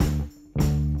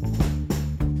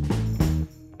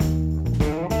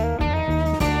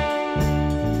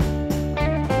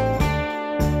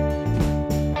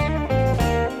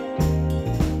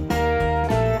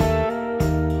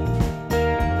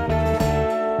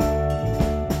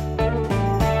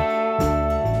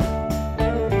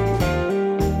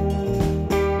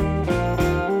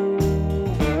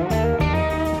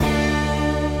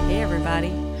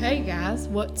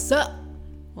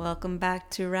Welcome back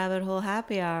to Rabbit Hole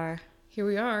Happy Hour. Here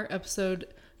we are, episode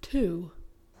 2.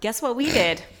 Guess what we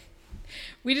did?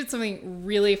 We did something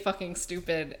really fucking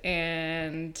stupid,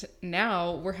 and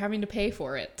now we're having to pay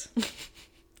for it.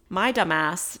 My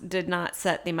dumbass did not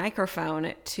set the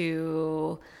microphone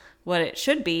to what it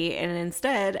should be, and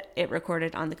instead it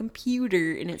recorded on the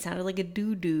computer, and it sounded like a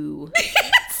doo-doo.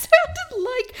 It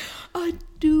sounded like a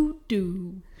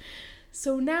doo-doo.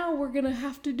 So now we're gonna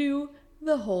have to do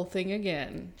the whole thing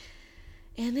again.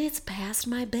 And it's past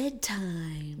my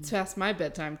bedtime. It's past my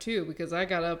bedtime too, because I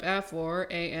got up at 4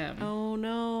 a.m. Oh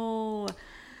no.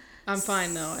 I'm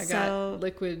fine though. I got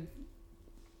liquid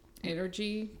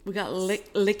energy. We got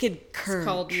liquid courage. It's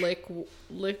called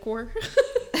liquor.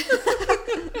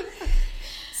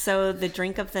 So the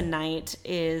drink of the night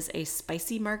is a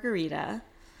spicy margarita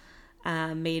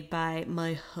made by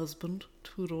my husband,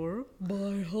 Tudor.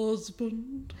 My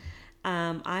husband.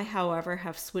 I, however,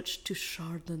 have switched to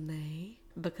Chardonnay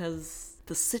because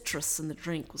the citrus in the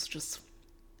drink was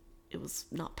it was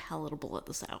not palatable at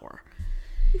this hour.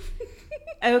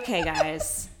 Okay,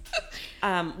 guys.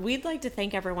 We'd like to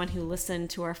thank everyone who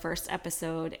listened to our first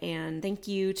episode, and thank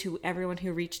you to everyone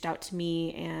who reached out to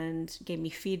me and gave me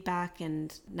feedback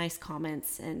and nice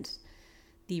comments, and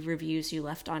the reviews you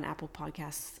left on Apple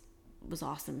Podcasts was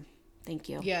awesome. Thank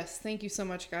you. Yes, thank you so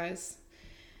much, guys.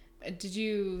 Did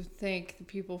you thank the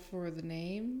people for the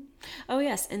name? Oh,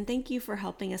 yes, and thank you for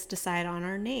helping us decide on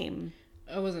our name.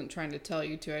 I wasn't trying to tell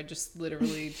you to. I just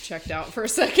literally checked out for a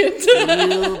second.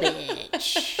 You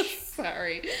bitch.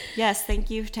 Sorry. Yes,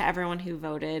 thank you to everyone who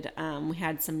voted. We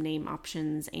had some name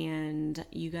options, and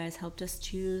you guys helped us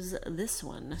choose this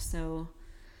one, so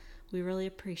we really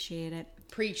appreciate it.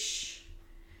 Preach.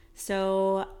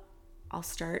 So I'll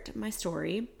start my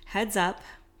story. Heads up,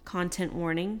 content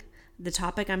warning. The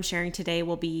topic I'm sharing today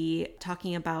will be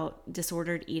talking about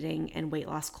disordered eating and weight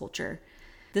loss culture.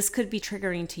 This could be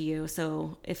triggering to you,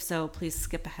 so if so, please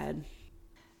skip ahead.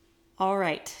 All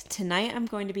right, tonight I'm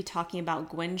going to be talking about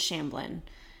Gwen Shamblin.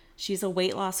 She's a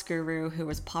weight loss guru who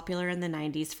was popular in the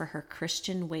 90s for her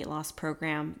Christian weight loss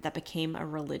program that became a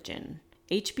religion.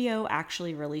 HBO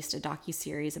actually released a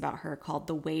docuseries about her called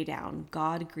The Way Down: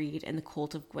 God, Greed, and the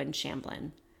Cult of Gwen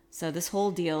Shamblin. So this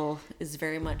whole deal is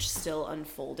very much still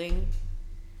unfolding.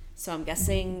 So I'm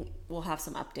guessing we'll have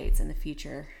some updates in the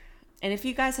future. And if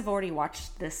you guys have already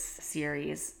watched this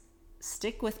series,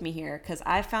 stick with me here because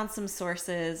I found some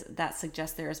sources that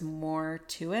suggest there is more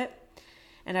to it.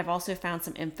 And I've also found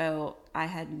some info I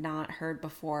had not heard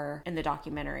before in the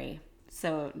documentary.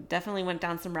 So definitely went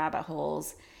down some rabbit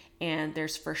holes. And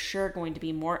there's for sure going to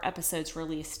be more episodes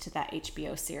released to that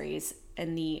HBO series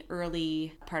in the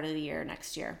early part of the year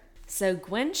next year. So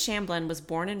Gwen Shamblin was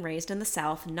born and raised in the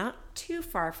South, not too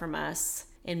far from us,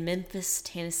 in Memphis,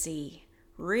 Tennessee.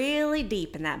 Really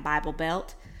deep in that Bible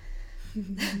Belt.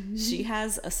 She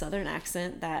has a Southern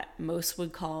accent that most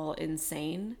would call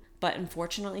insane, but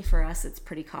unfortunately for us, it's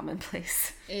pretty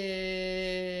commonplace.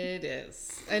 It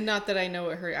is. And not that I know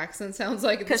what her accent sounds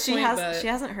like at this point, because she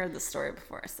hasn't heard the story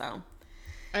before, so.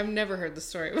 I've never heard the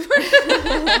story before.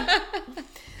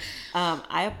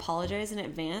 I apologize in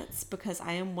advance because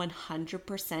I am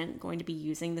 100% going to be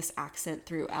using this accent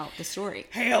throughout the story.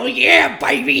 Hell yeah,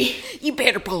 baby! You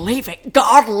better believe it.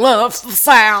 God loves the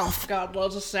South. God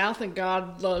loves the South, and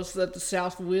God loves that the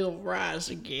South will rise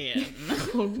again.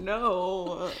 Oh,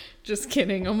 no. Just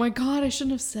kidding. Oh, my God, I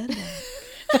shouldn't have said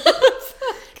that.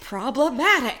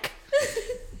 Problematic.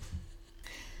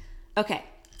 Okay.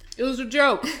 It was a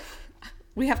joke.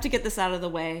 We have to get this out of the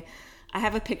way. I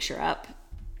have a picture up.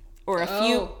 Or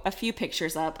a few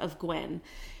pictures up of Gwen.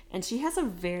 And she has a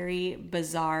very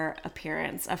bizarre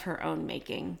appearance of her own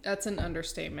making. That's an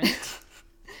understatement.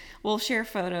 We'll share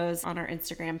photos on our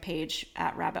Instagram page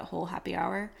at Rabbit Hole Happy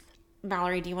Hour.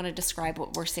 Mallory, do you want to describe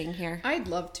what we're seeing here? I'd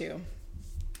love to.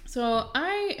 So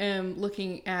I am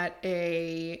looking at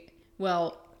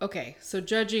so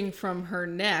judging from her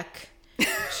neck,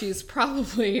 she's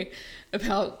probably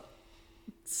about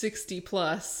 60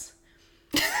 plus.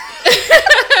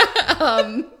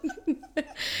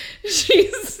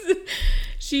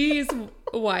 She's a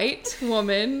white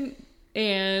woman,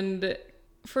 and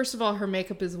first of all, her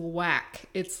makeup is whack.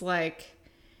 It's like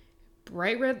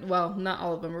bright red. Well, not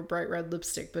all of them are bright red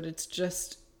lipstick, but it's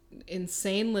just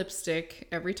insane lipstick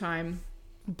every time.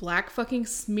 Black fucking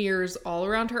smears all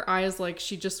around her eyes, like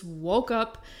she just woke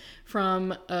up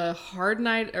from a hard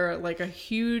night or like a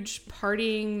huge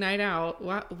partying night out.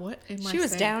 What am I saying? She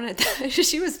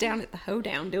was down at the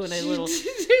hoedown doing a little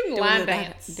doing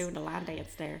a line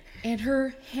dance there. And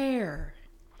her hair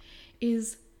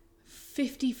is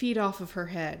 50 feet off of her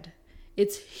head.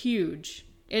 It's huge.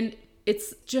 And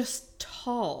It's just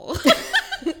tall.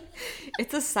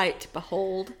 It's a sight to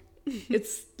behold.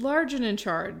 It's large and in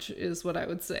charge is what I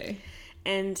would say.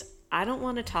 And I don't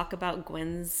want to talk about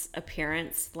Gwen's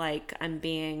appearance like I'm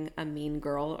being a mean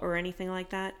girl or anything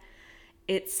like that.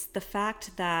 It's the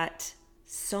fact that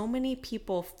so many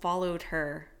people followed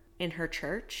her in her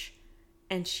church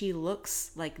and she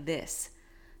looks like this.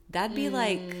 That'd be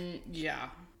like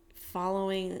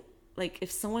following, like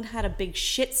if someone had a big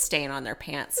shit stain on their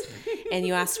pants and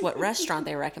you asked what restaurant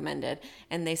they recommended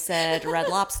and they said Red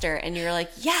Lobster and you're like,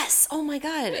 yes, oh my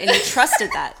God. And you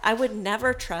trusted that. I would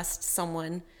never trust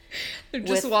someone. They're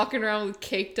just walking around with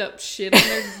caked up shit on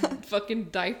their fucking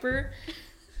diaper,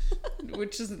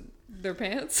 which is their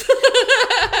pants.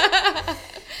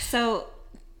 So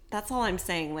that's all I'm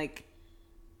saying. Like,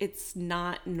 it's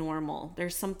not normal.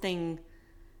 There's something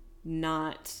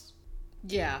not...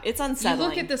 Yeah. It's unsettling. You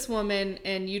look at this woman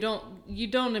and you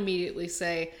don't immediately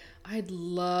say, I'd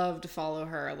love to follow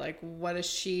her. Like, what is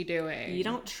she doing? You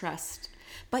don't trust.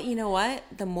 But you know what?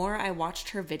 The more I watched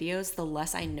her videos, the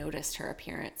less I noticed her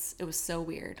appearance. It was so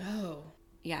weird. Oh.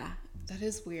 Yeah. That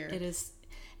is weird. It is.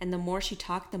 And the more she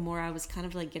talked, the more I was kind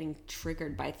of like getting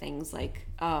triggered by things like,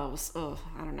 I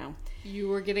don't know. You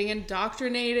were getting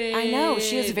indoctrinated. I know.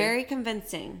 She was very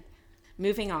convincing.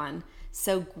 Moving on.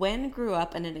 So Gwen grew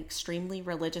up in an extremely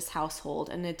religious household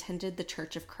and attended the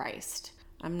Church of Christ.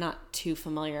 I'm not too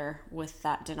familiar with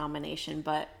that denomination,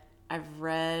 but I've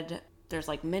read there's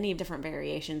like many different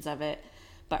variations of it.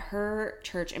 But her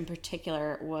church in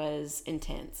particular was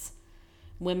intense.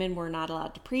 Women were not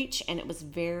allowed to preach, and it was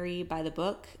very by the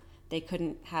book. They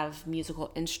couldn't have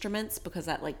musical instruments because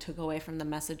that like took away from the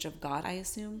message of God, I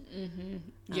assume. Mm-hmm.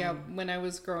 Yeah, when I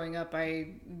was growing up,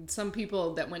 some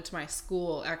people that went to my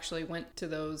school actually went to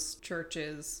those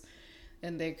churches,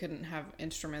 and they couldn't have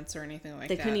instruments or anything like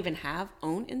that. They couldn't even have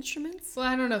own instruments? Well,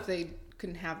 I don't know if they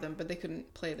couldn't have them, but they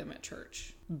couldn't play them at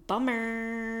church.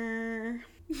 Bummer.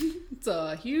 It's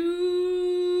a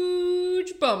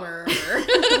huge bummer.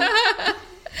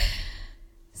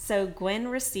 So Gwen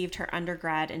received her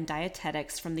undergrad in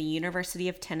dietetics from the University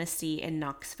of Tennessee in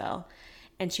Knoxville,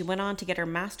 and she went on to get her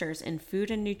master's in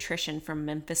food and nutrition from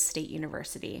Memphis State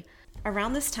University.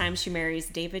 Around this time, she marries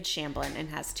David Shamblin and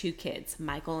has 2 kids,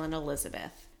 Michael and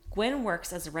Elizabeth. Gwen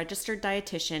works as a registered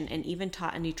dietitian and even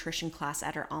taught a nutrition class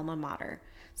at her alma mater.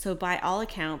 So by all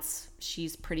accounts,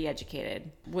 she's pretty educated,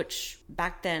 which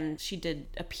back then she did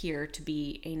appear to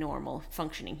be a normal,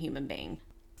 functioning human being.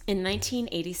 In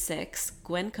 1986,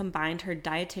 Gwen combined her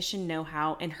dietitian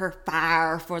know-how and her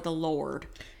fire for the Lord.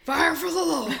 Fire for the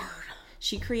Lord!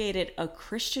 She created a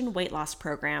Christian weight loss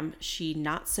program she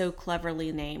not so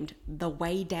cleverly named the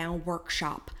Way Down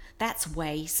Workshop. That's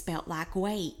way spelt like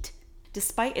weight.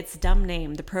 Despite its dumb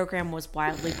name, the program was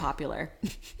wildly popular.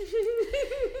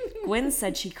 Gwen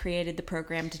said she created the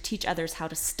program to teach others how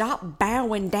to stop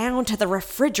bowing down to the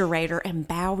refrigerator and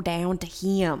bow down to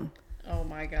him. Oh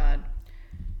my God.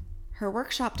 Her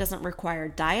workshop doesn't require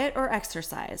diet or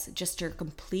exercise, just your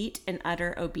complete and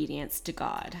utter obedience to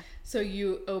God. So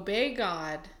you obey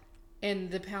God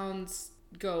and the pounds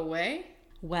go away?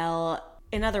 Well,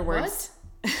 in other words,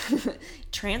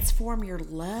 transform your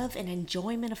love and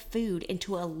enjoyment of food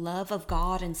into a love of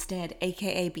God instead,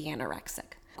 aka be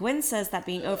anorexic. Gwen says that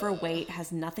being overweight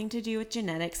has nothing to do with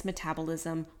genetics,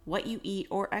 metabolism, what you eat,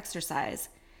 or exercise.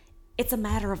 It's a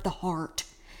matter of the heart.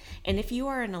 And if you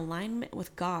are in alignment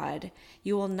with God,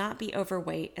 you will not be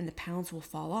overweight and the pounds will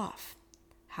fall off.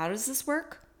 How does this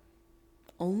work?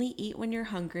 Only eat when you're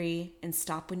hungry and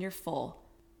stop when you're full.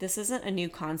 This isn't a new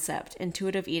concept.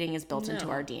 Intuitive eating is built into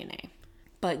our DNA.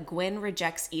 But Gwen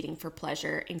rejects eating for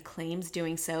pleasure and claims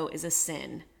doing so is a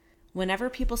sin.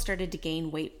 Whenever people started to gain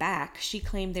weight back, she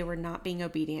claimed they were not being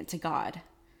obedient to God.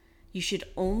 You should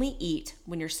only eat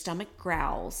when your stomach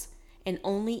growls and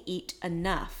only eat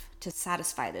enough to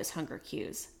satisfy those hunger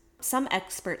cues. Some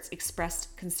experts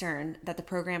expressed concern that the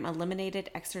program eliminated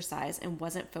exercise and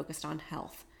wasn't focused on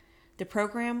health. The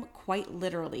program, quite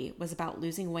literally, was about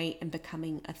losing weight and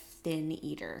becoming a thin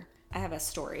eater. I have a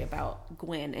story about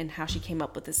Gwen and how she came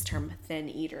up with this term, thin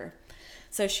eater.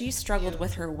 So she struggled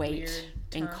with her weight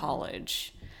in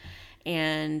college,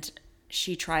 and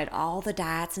she tried all the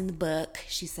diets in the book,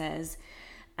 she says,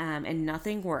 and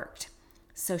nothing worked.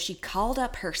 So she called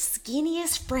up her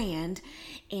skinniest friend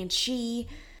and she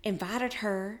invited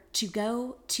her to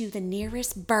go to the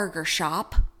nearest burger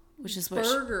shop, which is what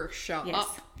burger shop. Yes.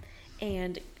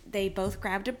 And they both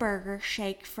grabbed a burger,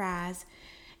 shake, fries,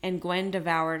 and Gwen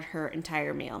devoured her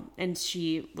entire meal. And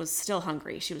she was still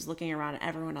hungry. She was looking around at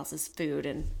everyone else's food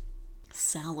and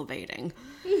salivating.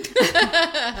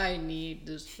 I need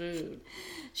this food.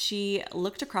 She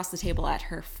looked across the table at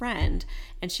her friend,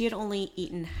 and she had only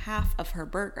eaten half of her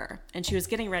burger, and she was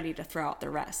getting ready to throw out the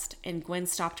rest. And Gwen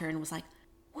stopped her and was like,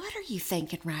 "What are you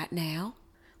thinking right now?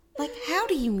 Like, how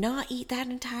do you not eat that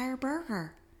entire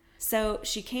burger?" So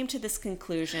she came to this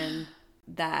conclusion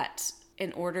that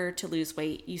in order to lose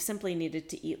weight, you simply needed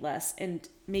to eat less, and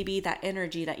maybe that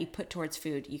energy that you put towards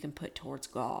food, you can put towards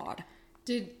God.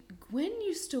 Did Gwen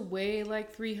used to weigh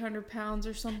like 300 pounds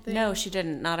or something? No, she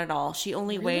didn't. Not at all. She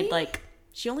only Really? weighed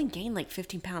she only gained like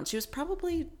 15 pounds. She was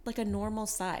probably like a normal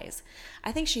size.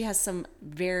 I think she has some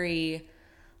very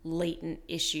latent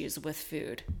issues with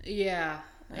food. Yeah.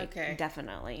 Like, Okay.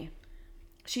 definitely.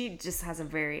 She just has a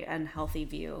very unhealthy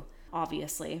view,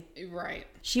 obviously. Right.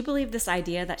 She believed this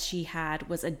idea that she had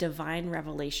was a divine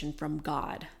revelation from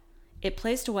God. It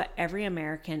plays to what every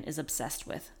American is obsessed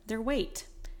with, their weight.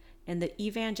 And the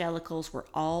evangelicals were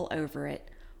all over it.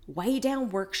 Way Down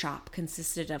Workshop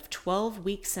consisted of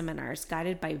 12-week seminars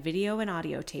guided by video and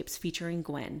audio tapes featuring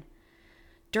Gwen.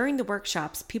 During the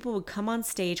workshops, people would come on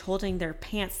stage holding their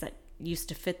pants that used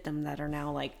to fit them that are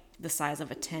now like the size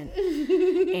of a tent.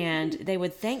 And they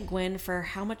would thank Gwen for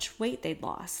how much weight they'd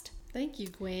lost. Thank you,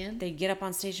 Gwen. They'd get up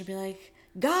on stage and be like,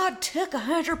 "God took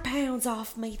 100 pounds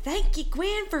off me. Thank you,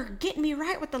 Gwen, for getting me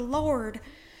right with the Lord."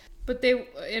 But they,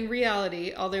 in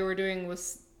reality, all they were doing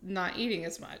was not eating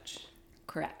as much.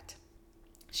 Correct.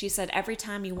 She said every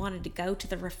time you wanted to go to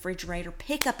the refrigerator,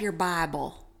 pick up your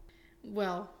Bible.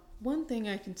 Well, one thing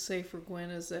I can say for Gwen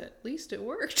is that at least it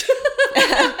worked.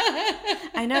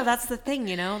 I know, that's the thing,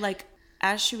 like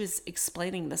as she was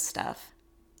explaining this stuff,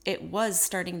 it was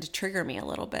starting to trigger me a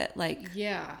little bit. Like,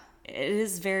 yeah. it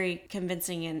is very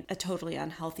convincing in a totally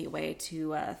unhealthy way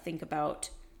to think about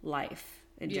life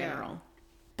in general.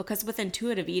 Because with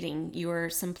intuitive eating,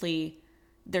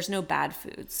 there's no bad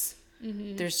foods.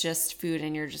 Mm-hmm. There's just food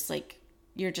and you're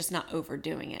just not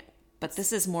overdoing it. But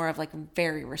this is more of like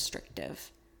very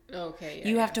restrictive. Okay.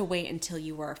 You have to wait until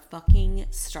you are fucking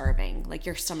starving. Like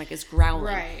your stomach is growling.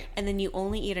 Right. And then you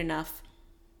only eat enough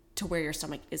to where your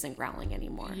stomach isn't growling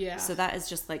anymore. Yeah. So that is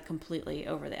just like completely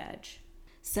over the edge.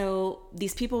 So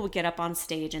these people would get up on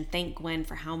stage and thank Gwen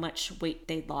for how much weight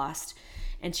they'd lost.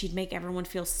 And she'd make everyone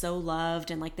feel so loved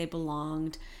and like they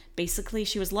belonged. Basically,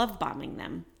 she was love bombing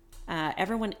them.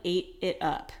 Everyone ate it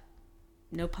up.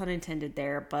 No pun intended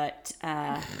there, but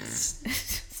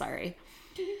sorry.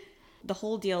 The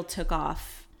whole deal took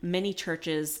off. Many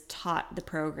churches taught the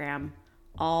program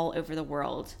all over the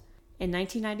world. In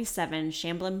 1997,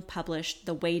 Shamblin published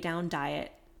The Way Down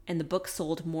Diet, and the book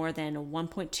sold more than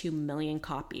 1.2 million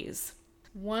copies.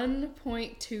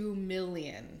 1.2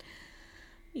 million.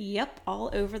 Yep, all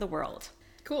over the world.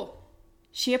 Cool.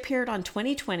 She appeared on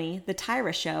 2020, The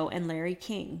Tyra Show, and Larry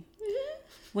King.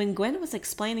 When Gwen was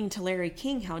explaining to Larry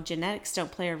King how genetics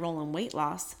don't play a role in weight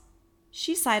loss,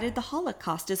 she cited the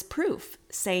Holocaust as proof,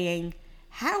 saying,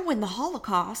 "How in the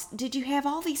Holocaust did you have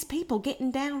all these people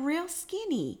getting down real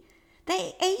skinny?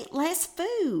 They ate less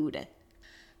food."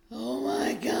 Oh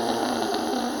my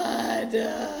God.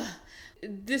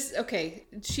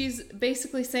 She's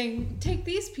basically saying, take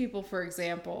these people, for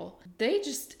example. They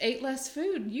just ate less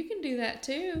food. You can do that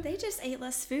too. They just ate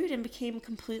less food and became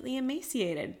completely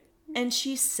emaciated. And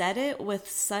she said it with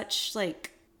such,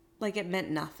 like it meant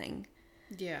nothing.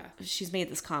 Yeah. She's made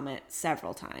this comment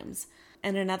several times.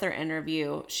 In another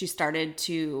interview, she started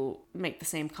to make the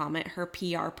same comment. Her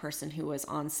PR person who was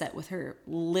on set with her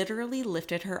literally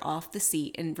lifted her off the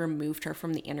seat and removed her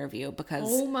from the interview because...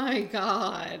 Oh my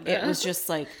God. It was just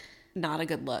like not a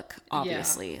good look,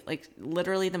 obviously. Yeah. Like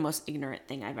literally the most ignorant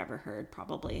thing I've ever heard,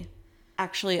 probably.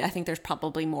 Actually, I think there's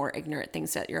probably more ignorant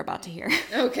things that you're about to hear.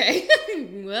 Okay.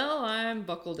 Well, I'm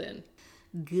buckled in.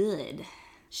 Good.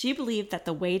 She believed that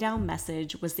the Way Down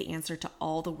message was the answer to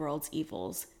all the world's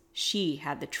evils. She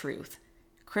had the truth.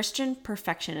 Christian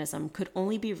perfectionism could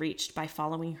only be reached by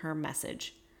following her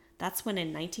message. That's when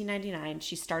in 1999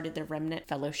 she started the Remnant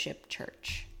Fellowship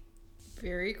Church.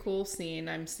 Very cool scene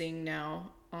I'm seeing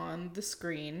now on the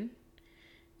screen.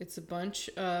 It's a bunch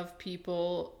of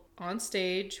people on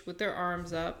stage with their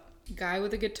arms up. Guy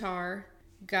with a guitar,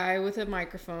 guy with a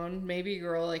microphone, maybe a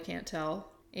girl, I can't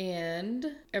tell.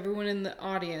 And everyone in the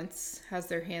audience has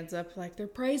their hands up like they're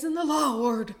praising the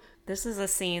Lord. This is a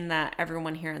scene that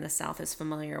everyone here in the South is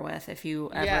familiar with if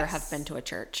you ever have been to a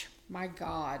church. My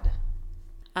God.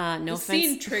 No the offense.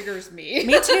 Scene triggers me.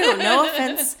 Me too. No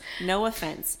offense. No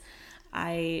offense.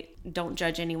 I don't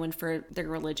judge anyone for their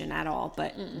religion at all,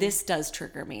 but this does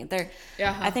trigger me.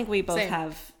 I think we both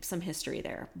have some history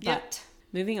there. But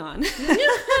moving on.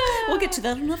 We'll get to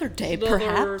that another day,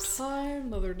 perhaps.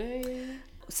 Another day.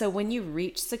 So when you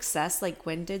reach success like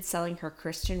Gwen did selling her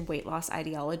Christian weight loss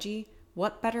ideology,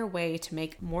 what better way to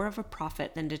make more of a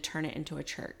profit than to turn it into a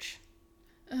church?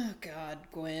 Oh, God,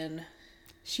 Gwen.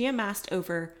 She amassed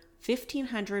over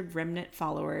 1,500 remnant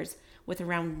followers with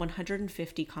around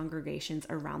 150 congregations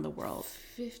around the world.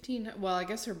 15. Well, I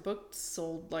guess her book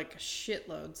sold like a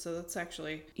shitload, so that's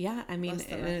actually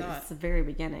it's the very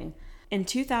beginning. In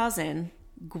 2000,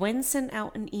 Gwen sent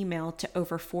out an email to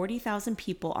over 40,000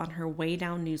 people on her Way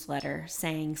Down newsletter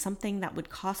saying something that would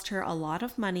cost her a lot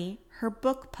of money, her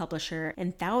book publisher,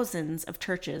 and thousands of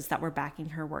churches that were backing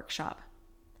her workshop.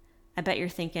 I bet you're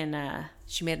thinking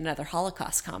she made another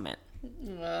Holocaust comment.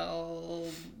 Well,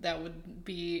 that would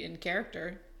be in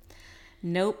character.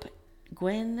 Nope.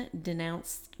 Gwen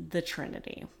denounced the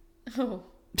Trinity. Oh,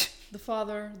 the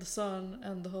Father, the Son,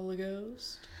 and the Holy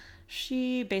Ghost.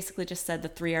 She basically just said the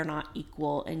three are not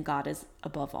equal and God is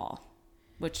above all.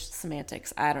 Which,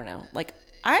 semantics, I don't know. Like,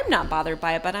 I'm not bothered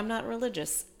by it, but I'm not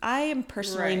religious. I am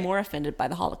personally more offended by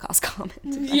the Holocaust comment.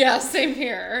 Yeah, same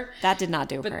here. That did not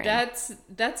do her in. But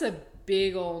that's a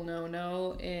big old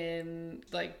no-no in,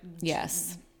 like,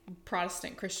 yes,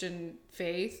 Protestant Christian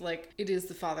faith. Like, it is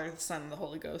the Father, the Son, and the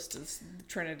Holy Ghost. The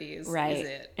Trinity is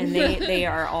it. And they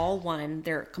are all one.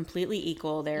 They're completely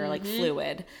equal. They're like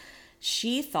fluid.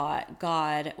 She thought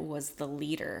God was the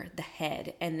leader, the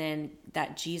head, and then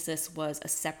that Jesus was a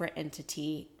separate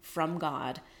entity from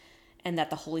God, and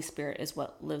that the Holy Spirit is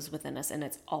what lives within us, and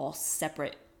it's all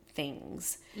separate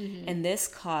things. And this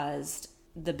caused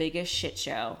the biggest shit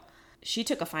show. She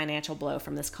took a financial blow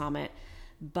from this comment,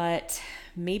 but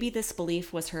maybe this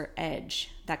belief was her edge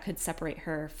that could separate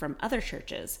her from other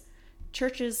churches.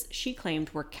 Churches she claimed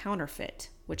were counterfeit,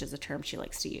 which is a term she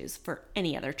likes to use for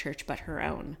any other church but her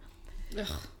own. Ugh,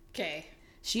 okay.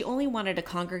 She only wanted a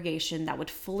congregation that would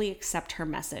fully accept her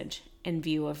message and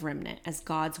view of Remnant as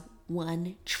God's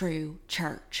one true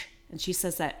church. And she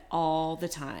says that all the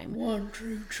time. One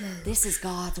true church. This is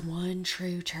God's one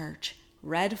true church.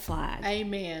 Red flag.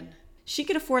 Amen. She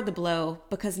could afford the blow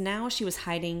because now she was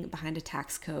hiding behind a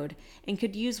tax code and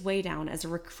could use Way Down as a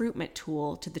recruitment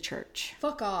tool to the church.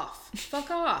 Fuck off. Fuck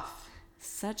off.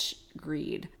 Such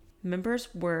greed. Members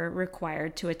were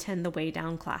required to attend the Way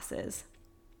Down classes.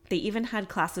 They even had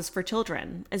classes for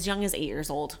children as young as 8 years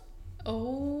old.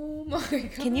 Oh my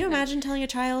God. Can you imagine telling a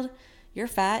child, you're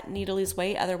fat, need to lose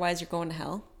weight, otherwise you're going to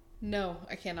hell? No,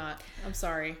 I cannot. I'm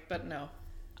sorry, but no.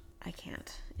 I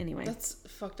can't. Anyway. That's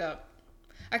fucked up.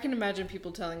 I can imagine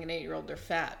people telling an 8-year-old they're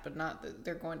fat, but not that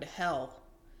they're going to hell.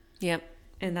 Yep.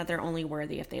 And that they're only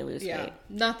worthy if they lose weight.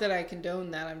 Not that I condone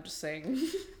that, I'm just saying.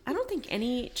 I don't think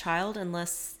any child,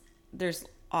 unless there's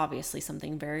obviously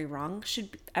something very wrong,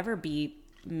 should ever be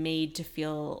made to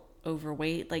feel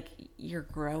overweight. Like, you're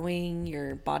growing,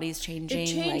 your body's changing. It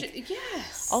changes,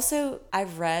 yes. Also,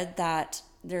 I've read that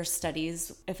there's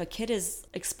studies, if a kid is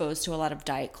exposed to a lot of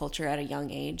diet culture at a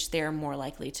young age, they're more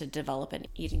likely to develop an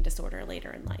eating disorder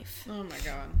later in life. Oh my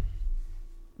God.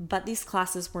 But these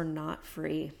classes were not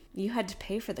free. You had to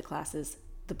pay for the classes,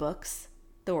 the books,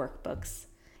 the workbooks.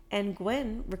 And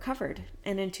Gwen recovered,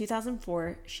 and in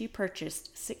 2004, she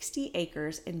purchased 60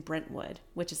 acres in Brentwood,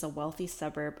 which is a wealthy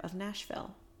suburb of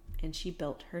Nashville, and she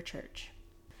built her church.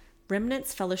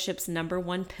 Remnant's Fellowship's number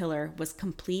one pillar was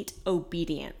complete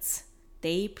obedience.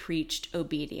 They preached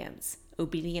obedience.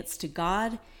 Obedience to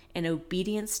God and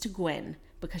obedience to Gwen,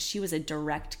 because she was a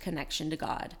direct connection to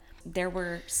God. There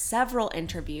were several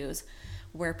interviews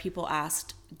where people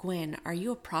asked, Gwen, are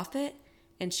you a prophet?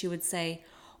 And she would say,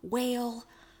 well,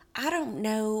 I don't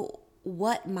know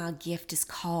what my gift is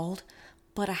called,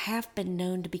 but I have been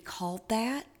known to be called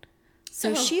that.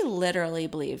 So she literally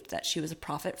believed that she was a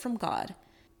prophet from God.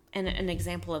 And an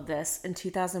example of this, in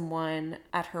 2001,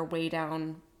 at her Way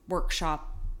Down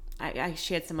workshop,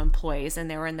 she had some employees, and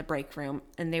they were in the break room,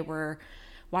 and they were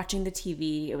watching the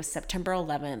TV. It was September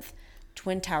 11th.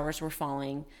 Twin Towers were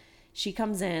falling. She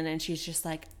comes in, and she's just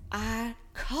like, I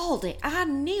called it. I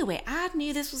knew it. I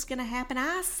knew this was going to happen.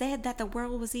 I said that the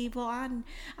world was evil.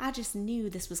 I just knew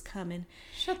this was coming.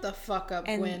 Shut the fuck up,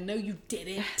 and Gwen. No, you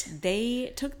didn't.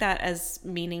 They took that as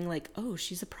meaning like, oh,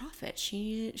 she's a prophet.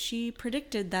 She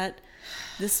predicted that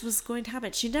this was going to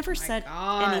happen. She never said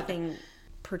anything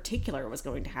particular was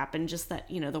going to happen, just that,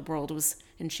 the world was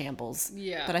in shambles.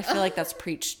 Yeah. But I feel like that's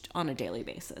preached on a daily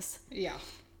basis. Yeah.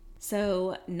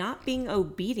 So not being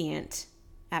obedient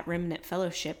at Remnant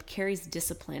Fellowship carries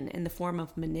discipline in the form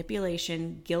of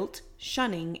manipulation, guilt,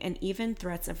 shunning, and even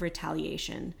threats of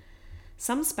retaliation.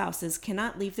 Some spouses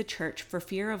cannot leave the church for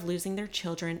fear of losing their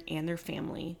children and their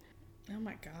family. Oh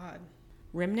my God.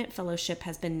 Remnant Fellowship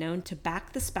has been known to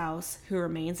back the spouse who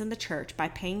remains in the church by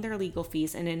paying their legal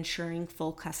fees and ensuring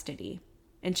full custody.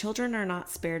 And children are not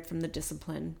spared from the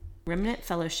discipline. Remnant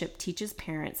Fellowship teaches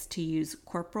parents to use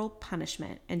corporal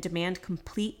punishment and demand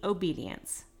complete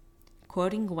obedience.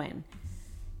 Quoting Gwen,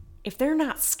 "If they're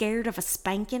not scared of a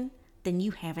spanking, then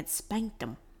you haven't spanked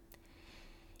them.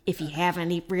 If you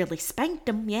haven't really spanked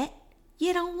them yet,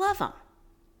 you don't love them."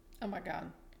 Oh my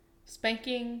God.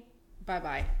 Spanking,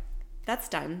 bye-bye. That's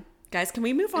done. Guys, can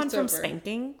we move on from over.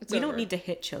 spanking? It's we over. don't need to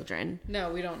hit children.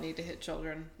 No, we don't need to hit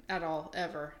children at all,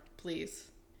 ever. Please.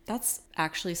 That's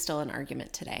actually still an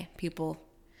argument today. People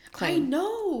I claim.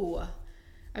 know.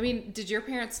 I mean, did your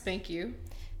parents spank you?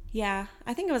 Yeah,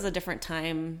 I think it was a different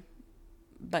time,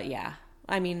 but yeah.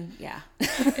 I mean, yeah.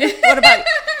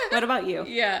 What about you?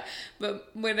 Yeah,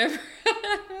 but whenever...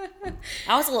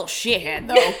 I was a little shithead,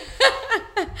 though.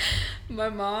 My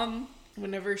mom,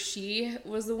 whenever she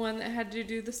was the one that had to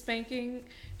do the spanking,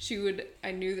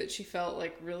 I knew that she felt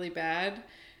like really bad,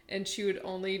 and she would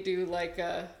only do like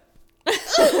a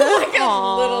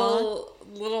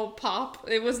little pop.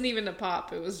 It wasn't even a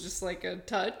pop. It was just like a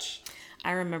touch.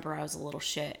 I remember I was a little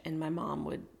shit, and my mom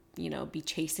would, be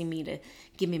chasing me to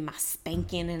give me my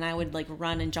spanking, and I would like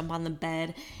run and jump on the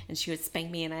bed, and she would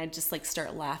spank me, and I'd just like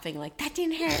start laughing like, "That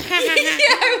didn't hurt." Yeah,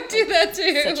 I would do that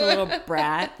too. Such a little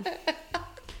brat.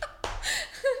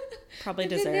 Probably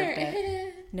deserved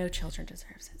it. No children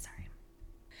deserves it, sorry.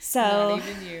 So, not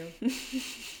even you.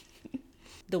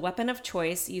 The weapon of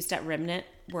choice used at Remnant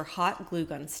were hot glue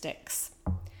gun sticks.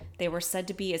 They were said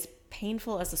to be as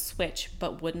painful as a switch,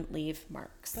 but wouldn't leave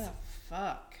marks. The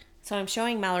fuck? So I'm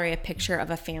showing Mallory a picture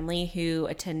of a family who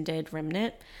attended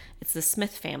Remnant. It's the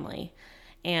Smith family.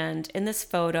 And in this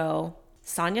photo,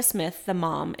 Sonia Smith, the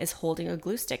mom, is holding a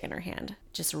glue stick in her hand,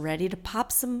 just ready to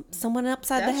pop someone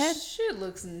upside the head. That shit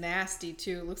looks nasty,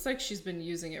 too. It looks like she's been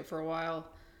using it for a while.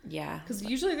 Yeah. Because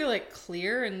usually they're, like,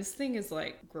 clear, and this thing is,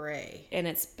 like, gray. And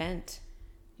it's bent.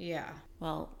 Yeah.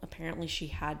 Well, apparently she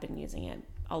had been using it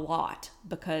a lot,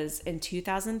 because in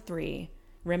 2003,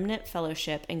 Remnant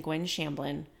Fellowship and Gwen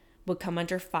Shamblin would come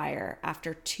under fire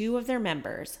after two of their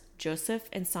members, Joseph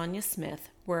and Sonia Smith,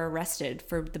 were arrested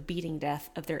for the beating death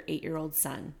of their 8-year-old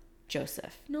son,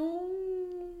 Joseph.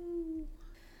 No.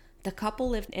 The couple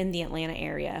lived in the Atlanta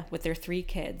area with their 3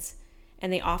 kids,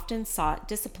 and they often sought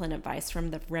discipline advice from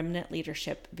the Remnant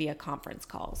leadership via conference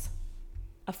calls.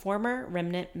 A former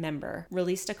Remnant member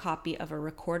released a copy of a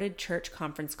recorded church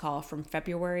conference call from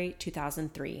February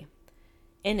 2003.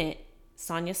 In it,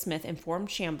 Sonia Smith informed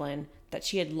Shamblin that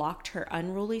she had locked her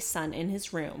unruly son in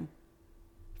his room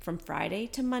from Friday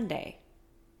to Monday,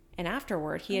 and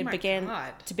afterward he had begun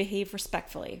to behave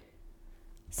respectfully.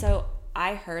 So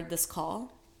I heard this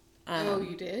call. Oh,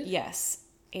 you did? Yes.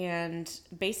 And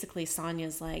basically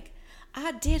Sonia's like,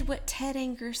 "I did what Ted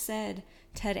Anger said."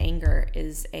 Ted Anger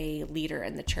is a leader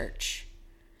in the church,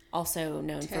 also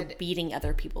known for beating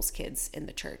other people's kids in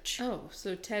the church. Oh,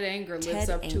 so Ted Anger lives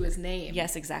up to his name.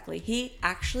 Yes, exactly. He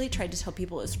actually tried to tell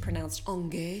people it was pronounced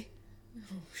Anger.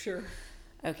 Oh, sure.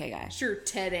 Okay, guys. Sure,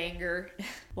 Ted Anger.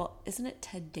 Well, isn't it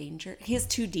Ted Danger? He has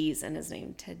 2 D's in his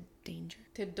name. Ted Danger.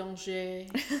 Ted Danger.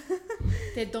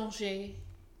 Ted Danger.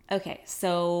 Okay,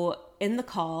 so in the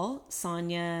call,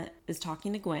 Sonia is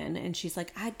talking to Gwen, and she's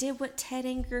like, "I did what Ted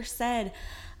Anger said.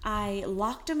 I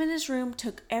locked him in his room,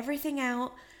 took everything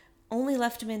out, only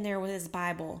left him in there with his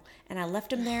Bible, and I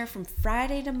left him there from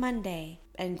Friday to Monday."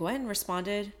 And Gwen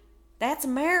responded, "That's a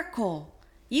miracle.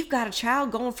 You've got a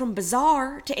child going from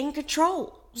bizarre to in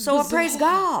control. So I praise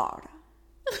God."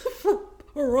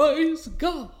 Praise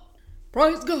God.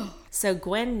 Praise God. So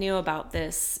Gwen knew about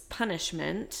this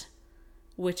punishment,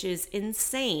 which is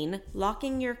insane,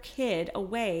 locking your kid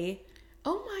away.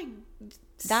 Oh my.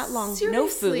 That long. Seriously? No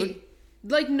food.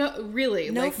 Like, no,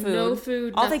 really. No like, food. No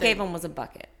food. All nothing. they gave him was a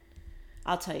bucket.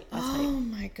 I'll tell you. Oh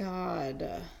my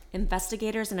God.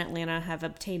 Investigators in Atlanta have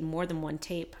obtained more than one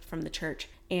tape from the church.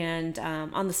 And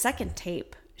on the second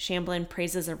tape, Shamblin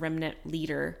praises a Remnant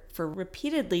leader for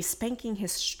repeatedly spanking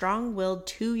his strong-willed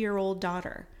 2-year-old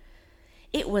daughter.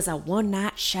 "It was a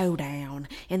one-night showdown,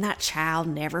 and that child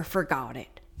never forgot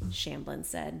it," Shamblin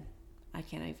said. I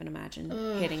can't even imagine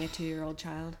hitting a 2-year-old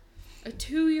child. A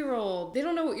 2-year-old. They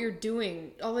don't know what you're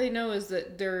doing. All they know is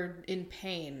that they're in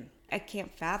pain. I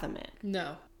can't fathom it.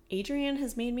 No. Adrian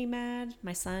has made me mad,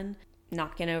 my son,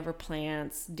 knocking over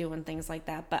plants, doing things like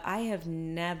that, but I have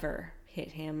never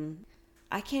hit him.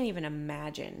 I can't even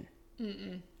imagine.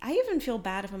 Mm-mm. I even feel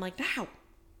bad if I'm like, "No."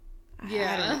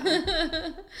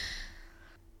 Yeah.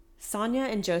 Sonia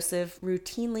and Joseph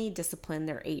routinely disciplined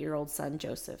their 8-year-old son,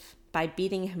 Joseph, by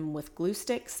beating him with glue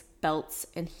sticks, belts,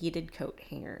 and heated coat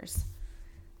hangers.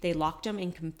 They locked him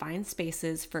in confined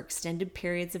spaces for extended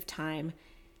periods of time,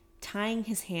 tying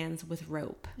his hands with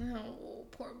rope. Oh,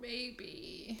 poor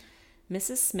baby.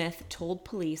 Mrs. Smith told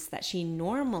police that she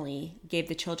normally gave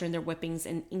the children their whippings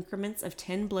in increments of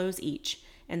 10 blows each,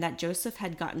 and that Joseph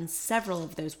had gotten several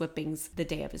of those whippings the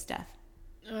day of his death.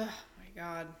 Oh, my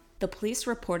God. The police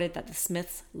reported that the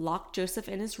Smiths locked Joseph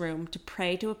in his room to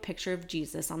pray to a picture of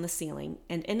Jesus on the ceiling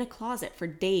and in a closet for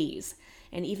days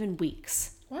and even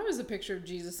weeks. Why was a picture of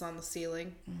Jesus on the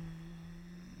ceiling?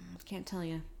 Can't tell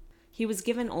you. He was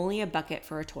given only a bucket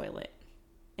for a toilet.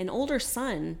 An older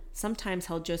son sometimes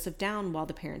held Joseph down while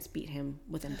the parents beat him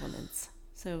with implements.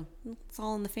 So it's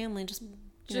all in the family.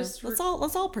 Let's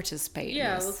all participate.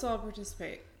 Yeah, in this. let's all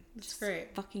participate. That's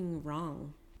great. Fucking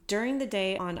wrong. During the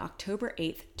day on October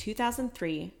 8th,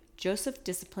 2003, Joseph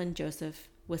disciplined Joseph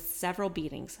with several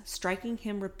beatings, striking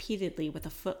him repeatedly with a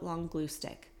foot-long glue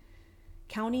stick.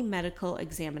 County medical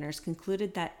examiners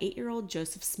concluded that 8-year-old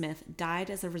Joseph Smith died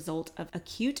as a result of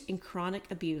acute and chronic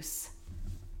abuse.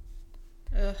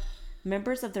 Ugh.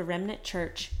 Members of the remnant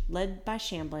church, led by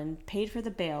Shamblin, paid for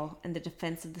the bail and the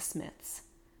defense of the Smiths.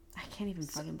 I can't even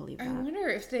fucking believe that. I wonder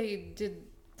if they did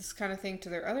this kind of thing to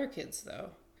their other kids,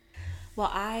 though.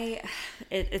 Well,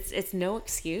 it's no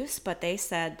excuse, but they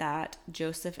said that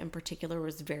Joseph in particular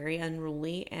was very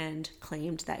unruly and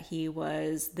claimed that he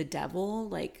was the devil.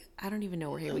 Like, I don't even know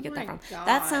where he would get that from. God.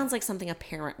 That sounds like something a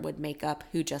parent would make up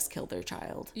who just killed their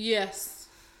child. Yes.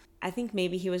 I think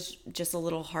maybe he was just a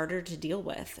little harder to deal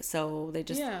with, so they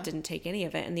just didn't take any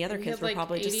of it, and the other kids were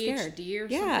probably just scared. ADHD or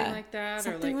something like that.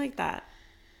 Something like that.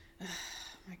 Oh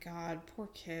my God, poor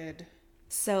kid.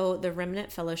 So the Remnant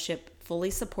Fellowship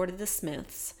fully supported the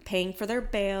Smiths, paying for their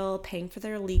bail, paying for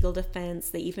their legal defense.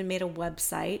 They even made a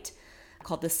website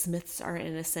called The Smiths Are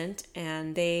Innocent,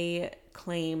 and they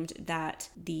claimed that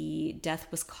the death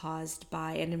was caused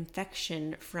by an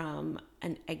infection from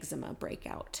an eczema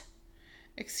breakout.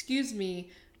 Excuse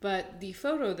me, but the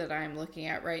photo that I'm looking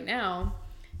at right now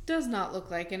does not look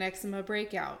like an eczema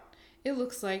breakout. It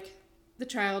looks like the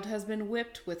child has been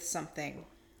whipped with something.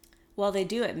 Well, they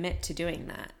do admit to doing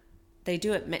that. They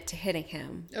do admit to hitting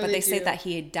him, but they say that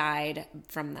he had died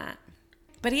from that.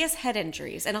 But he has head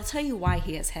injuries, and I'll tell you why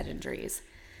he has head injuries.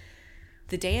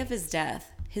 The day of his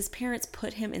death, his parents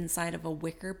put him inside of a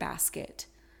wicker basket,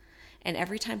 and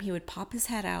every time he would pop his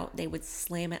head out, they would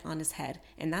slam it on his head,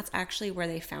 and that's actually where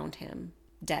they found him,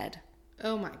 dead.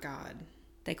 Oh my God.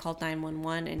 They called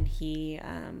 911, and he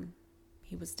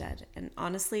was dead. And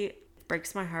honestly, it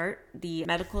breaks my heart. The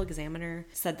medical examiner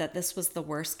said that this was the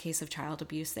worst case of child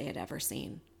abuse they had ever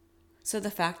seen. So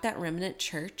the fact that Remnant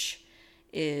Church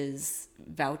is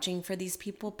vouching for these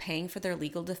people, paying for their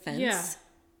legal defense,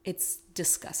 it's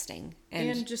disgusting.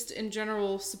 And just in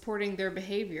general, supporting their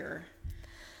behavior.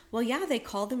 Well, yeah, they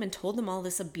called them and told them all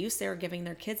this abuse they were giving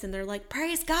their kids, and they're like,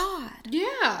 praise God.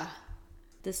 Yeah.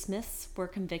 The Smiths were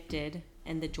convicted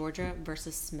in the Georgia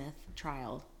versus Smith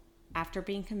trial. After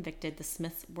being convicted, the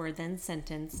Smiths were then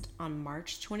sentenced on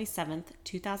March 27th,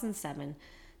 2007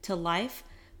 to life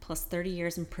plus 30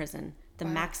 years in prison, the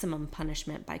maximum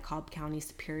punishment by Cobb County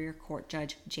Superior Court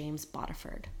Judge James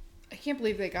Botiford. I can't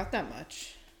believe they got that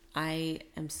much. I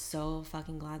am so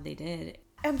fucking glad they did.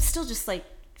 I'm still just like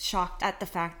shocked at the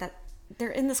fact that they're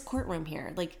in this courtroom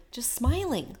here, like just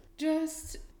smiling.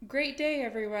 Just great day,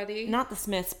 everybody. Not the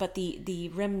Smiths, but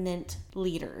the remnant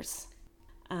leaders.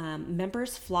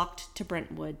 Members flocked to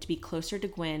Brentwood to be closer to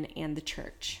Gwen and the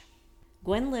church.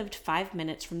 Gwen lived 5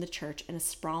 minutes from the church in a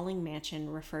sprawling mansion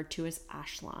referred to as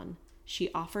Ashlon.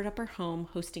 She offered up her home,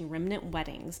 hosting remnant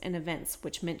weddings and events,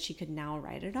 which meant she could now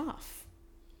write it off.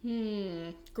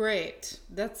 Great.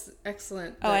 That's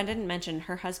excellent. Oh, I didn't mention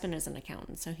her husband is an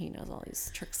accountant, so he knows all these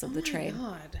tricks of the trade. Oh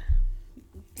my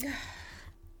God.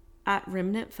 At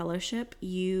Remnant Fellowship,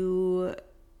 you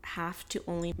have to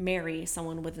only marry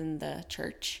someone within the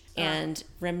church, and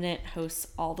Remnant hosts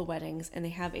all the weddings, and they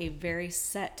have a very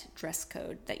set dress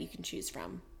code that you can choose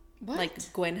from. What?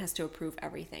 Like, Gwen has to approve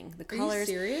everything. The colors.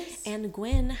 Are you serious? And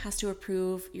Gwen has to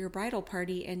approve your bridal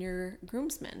party and your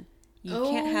groomsmen. You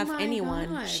can't have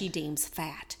anyone she deems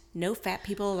fat. No fat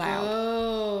people allowed.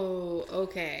 Oh,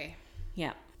 okay.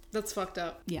 Yeah. That's fucked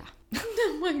up. Yeah.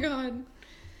 Oh my God.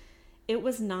 It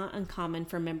was not uncommon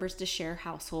for members to share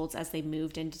households as they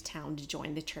moved into town to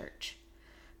join the church.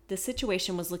 The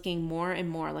situation was looking more and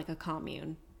more like a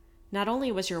commune. Not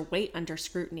only was your weight under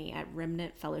scrutiny at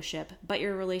Remnant Fellowship, but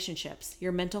your relationships,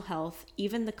 your mental health,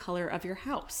 even the color of your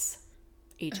house.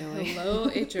 HOA. Hello,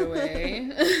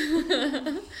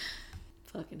 HOA.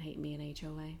 Fucking hate me in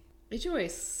HOA. HOA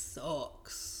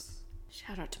sucks.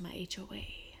 Shout out to my HOA.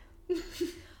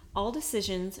 All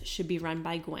decisions should be run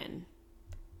by Gwen.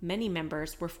 Many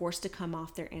members were forced to come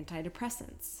off their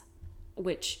antidepressants,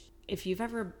 which, if you've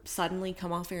ever suddenly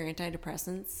come off your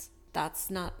antidepressants, that's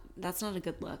not a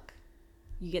good look.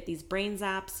 You get these brain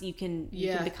zaps, you can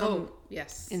become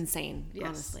insane,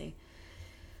 honestly.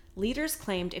 Leaders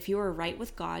claimed if you were right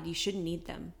with God, you shouldn't need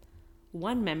them.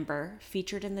 One member,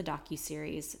 featured in the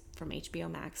docuseries from HBO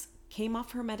Max, came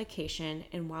off her medication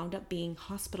and wound up being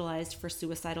hospitalized for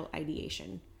suicidal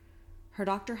ideation. Her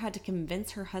doctor had to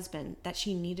convince her husband that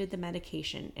she needed the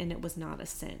medication and it was not a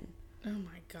sin. Oh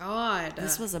my God.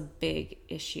 This was a big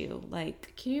issue.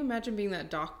 Like, can you imagine being that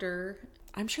doctor?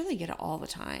 I'm sure they get it all the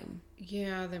time.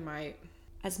 Yeah, they might.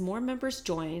 As more members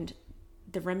joined,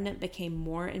 the remnant became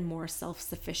more and more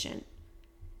self-sufficient.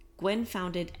 Gwen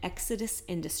founded Exodus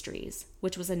Industries,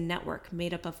 which was a network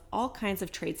made up of all kinds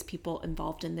of tradespeople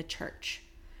involved in the church.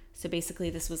 So basically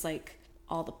this was like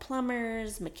all the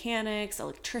plumbers, mechanics,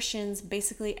 electricians,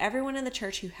 basically everyone in the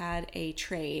church who had a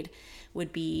trade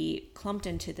would be clumped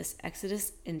into this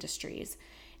Exodus Industries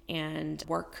and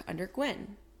work under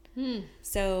Gwen.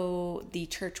 So the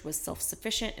church was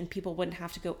self-sufficient and people wouldn't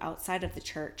have to go outside of the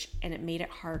church, and it made it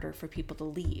harder for people to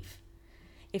leave.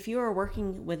 If you were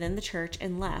working within the church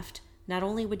and left, not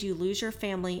only would you lose your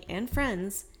family and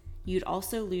friends, you'd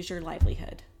also lose your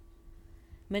livelihood.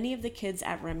 Many of the kids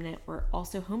at Remnant were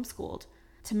also homeschooled.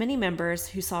 To many members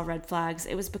who saw red flags,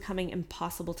 it was becoming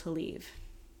impossible to leave.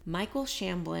 Michael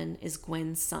Shamblin is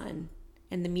Gwen's son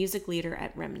and the music leader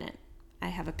at Remnant. I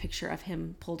have a picture of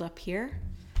him pulled up here.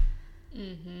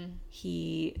 Mm-hmm.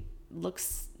 He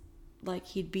looks like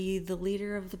he'd be the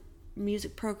leader of the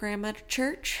music program at a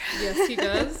church. Yes, he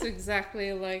does.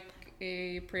 Exactly like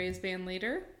a praise band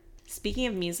leader. Speaking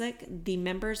of music, the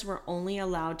members were only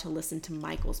allowed to listen to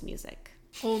Michael's music.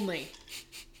 Only.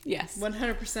 Yes.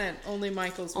 100% only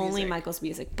Michael's music. Only Michael's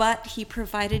music. But he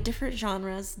provided different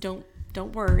genres. Don't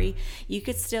worry. You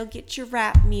could still get your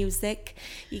rap music.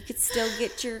 You could still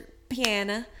get your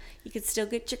piano. You could still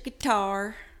get your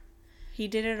guitar. He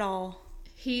did it all.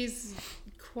 He's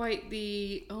quite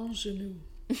the ingenue.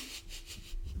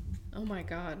 Oh my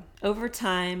God. Over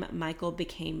time, Michael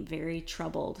became very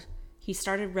troubled. He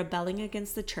started rebelling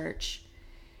against the church,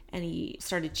 and he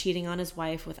started cheating on his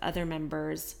wife with other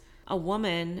members. A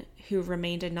woman who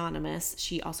remained anonymous,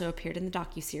 she also appeared in the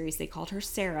docuseries. They called her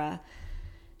Sarah.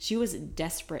 She was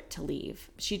desperate to leave.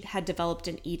 She had developed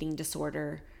an eating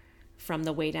disorder from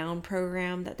the Way Down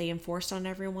program that they enforced on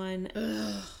everyone.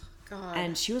 Ugh, God.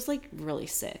 And she was like really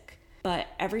sick. But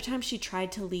every time she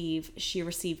tried to leave, she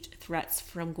received threats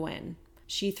from Gwen.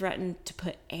 She threatened to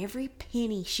put every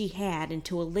penny she had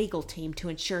into a legal team to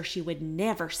ensure she would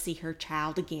never see her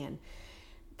child again.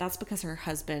 That's because her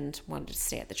husband wanted to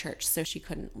stay at the church, so she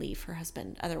couldn't leave her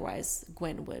husband. Otherwise,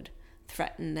 Gwen would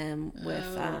threaten them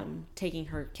with taking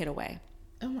her kid away.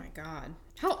 Oh my God.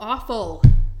 How awful.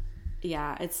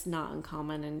 Yeah, it's not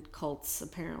uncommon in cults,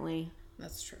 apparently.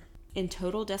 That's true. In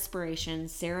total desperation,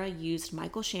 Sarah used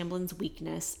Michael Shamblin's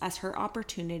weakness as her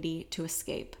opportunity to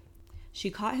escape. She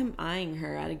caught him eyeing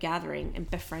her at a gathering and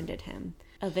befriended him.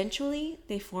 Eventually,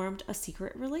 they formed a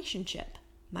secret relationship.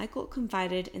 Michael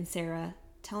confided in Sarah,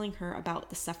 telling her about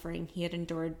the suffering he had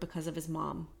endured because of his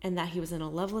mom, and that he was in a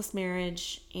loveless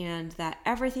marriage, and that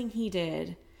everything he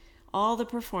did, all the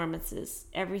performances,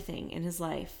 everything in his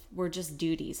life, were just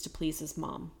duties to please his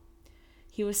mom.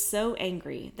 He was so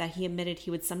angry that he admitted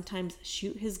he would sometimes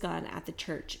shoot his gun at the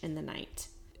church in the night.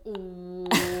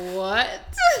 What?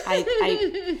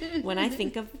 When I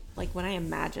think of, like, when I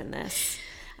imagine this,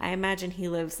 I imagine he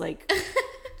lives like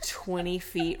 20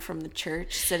 feet from the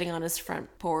church, sitting on his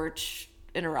front porch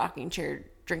in a rocking chair,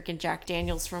 drinking Jack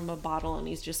Daniels from a bottle, and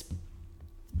he's just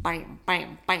bam,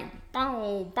 bam, bam.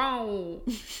 Bow, bow.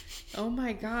 Oh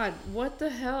my God. What the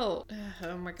hell?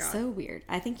 Oh my God. So weird.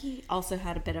 I think he also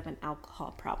had a bit of an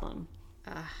alcohol problem.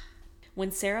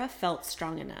 When Sarah felt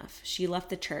strong enough, she left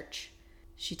the church.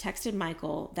 She texted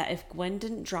Michael that if Gwen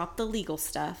didn't drop the legal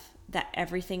stuff, that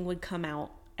everything would come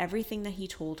out. Everything that he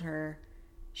told her,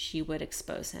 she would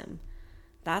expose him.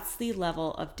 That's the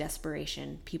level of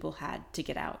desperation people had to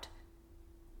get out.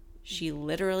 She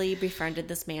literally befriended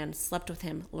this man, slept with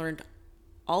him, learned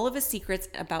all of his secrets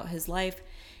about his life,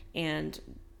 and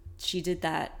she did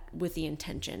that with the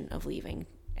intention of leaving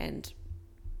and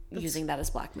using that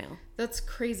as blackmail. That's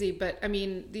crazy, but I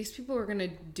mean, these people were going to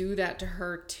do that to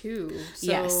her too. So...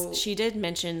 Yes, she did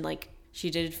mention, like, she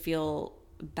did feel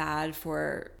bad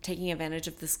for taking advantage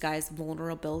of this guy's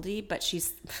vulnerability, but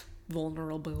she's...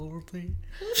 vulnerability.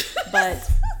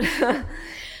 But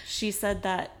she said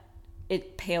that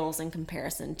it pales in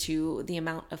comparison to the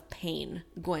amount of pain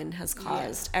Gwen has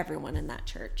caused everyone in that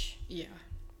church. Yeah.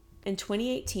 In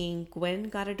 2018, Gwen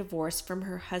got a divorce from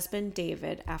her husband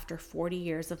David after 40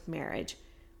 years of marriage,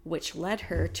 which led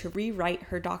her to rewrite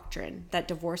her doctrine that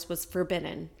divorce was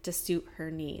forbidden to suit her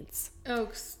needs. Oh,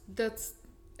 that's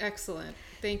excellent.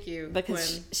 Thank you,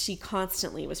 Because Gwen. she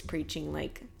constantly was preaching,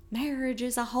 like, marriage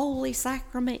is a holy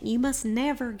sacrament. You must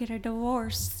never get a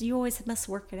divorce. You always must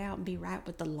work it out and be right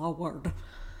with the Lord.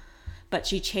 But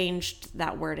she changed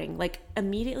that wording. Like,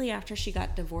 immediately after she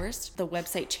got divorced, the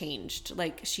website changed.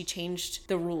 Like, she changed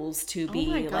the rules to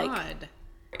be like,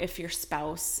 if your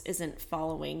spouse isn't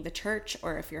following the church,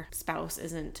 or if your spouse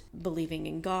isn't believing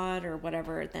in God or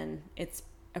whatever, then it's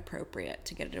appropriate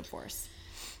to get a divorce.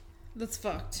 That's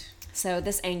fucked. So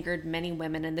this angered many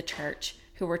women in the church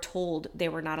who were told they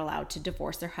were not allowed to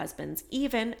divorce their husbands,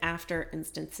 even after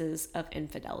instances of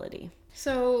infidelity.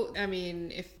 So, I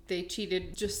mean, if they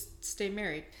cheated, just stay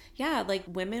married. Yeah, like,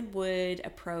 women would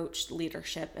approach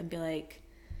leadership and be like,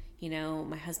 you know,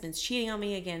 my husband's cheating on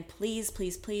me again. Please,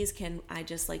 please, please, can I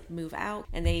just, like, move out?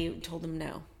 And they told them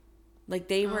no. Like,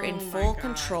 they were in full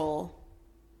control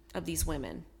of these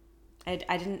women. I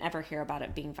didn't ever hear about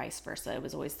it being vice versa. It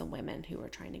was always the women who were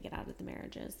trying to get out of the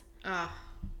marriages.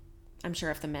 I'm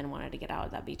sure if the men wanted to get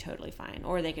out, that'd be totally fine.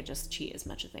 Or they could just cheat as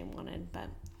much as they wanted, but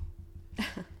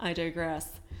I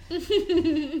digress.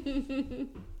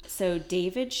 So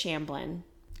David Shamblin,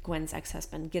 Gwen's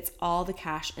ex-husband, gets all the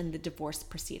cash in the divorce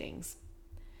proceedings.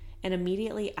 And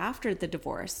immediately after the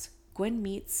divorce, Gwen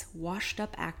meets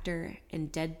washed-up actor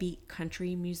and deadbeat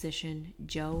country musician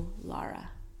Joe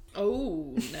Lara.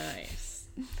 Oh, nice.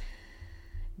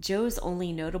 Joe's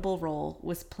only notable role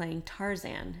was playing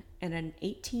Tarzan in an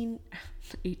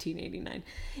 1889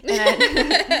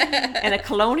 and a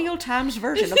colonial times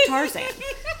version of Tarzan.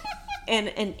 And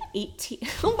an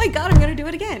oh my god, I'm gonna do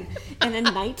it again. And a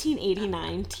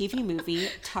 1989 TV movie,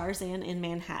 Tarzan in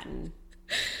Manhattan.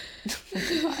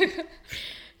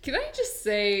 Can I just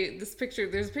say this picture?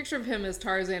 There's a picture of him as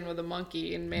Tarzan with a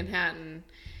monkey in Manhattan.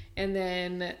 And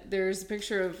then there's a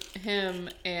picture of him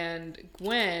and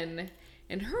Gwen,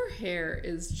 and her hair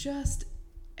is just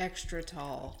extra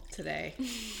tall today.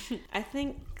 I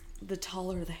think the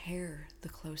taller the hair, the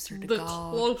closer to the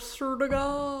God. Closer to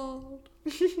God.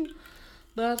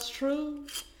 That's true.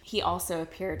 He also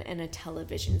appeared in a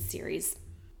television series.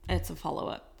 It's a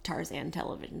follow-up Tarzan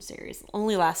television series.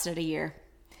 Only lasted a year.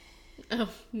 Oh,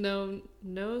 no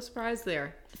surprise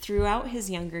there. Throughout his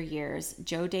younger years,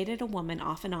 Joe dated a woman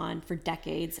off and on for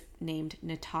decades named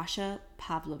Natasha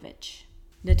Pavlovich.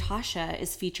 Natasha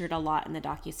is featured a lot in the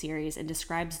docuseries and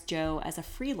describes Joe as a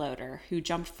freeloader who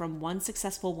jumped from one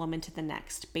successful woman to the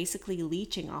next, basically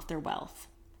leeching off their wealth.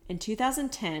 In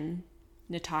 2010,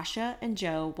 Natasha and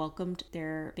Joe welcomed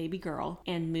their baby girl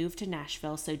and moved to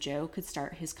Nashville so Joe could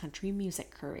start his country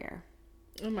music career.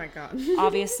 Oh my God.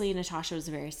 Obviously, Natasha was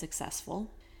very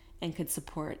successful and could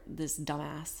support this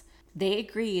dumbass. They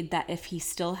agreed that if he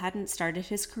still hadn't started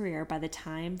his career by the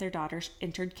time their daughter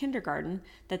entered kindergarten,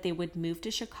 that they would move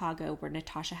to Chicago where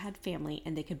Natasha had family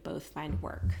and they could both find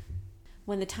work.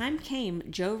 When the time came,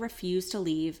 Joe refused to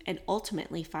leave and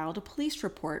ultimately filed a police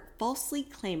report falsely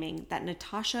claiming that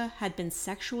Natasha had been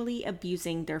sexually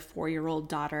abusing their 4-year-old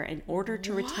daughter in order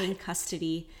to retain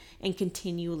custody and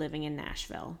continue living in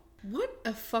Nashville. What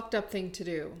a fucked up thing to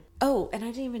do. Oh, and I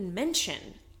didn't even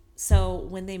mention. So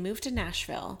when they moved to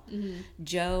Nashville,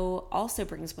 Joe also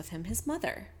brings with him his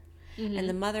mother. And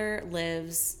the mother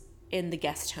lives in the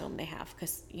guest home they have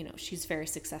because, you know, she's very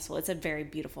successful. It's a very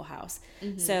beautiful house.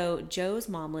 So Joe's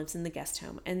mom lives in the guest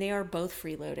home and they are both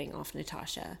freeloading off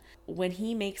Natasha. When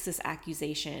he makes this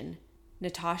accusation,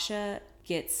 Natasha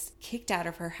gets kicked out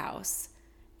of her house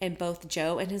and both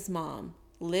Joe and his mom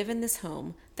live in this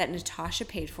home that Natasha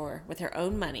paid for with her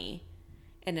own money,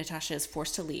 and Natasha is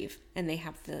forced to leave, and they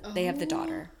have the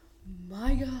daughter.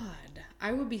 My God,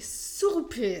 I would be so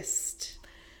pissed.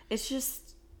 It's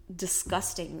just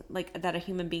disgusting, like that a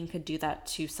human being could do that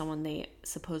to someone they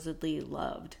supposedly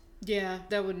loved. Yeah,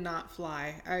 that would not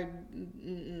fly.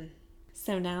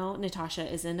 So now Natasha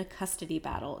is in a custody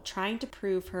battle, trying to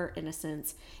prove her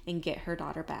innocence and get her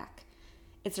daughter back.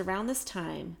 It's around this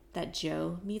time that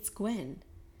Joe meets Gwen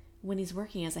when he's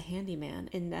working as a handyman,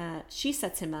 and she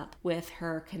sets him up with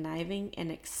her conniving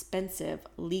and expensive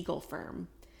legal firm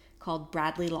called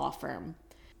Bradley Law Firm.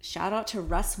 Shout out to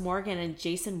Russ Morgan and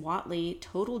Jason Watley,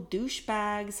 total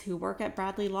douchebags who work at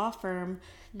Bradley Law Firm.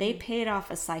 They paid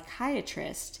off a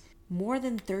psychiatrist more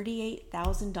than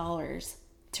 $38,000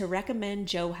 to recommend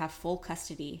Joe have full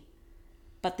custody.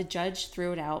 But the judge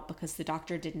threw it out because the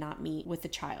doctor did not meet with the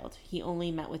child. He only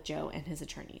met with Joe and his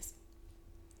attorneys.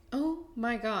 Oh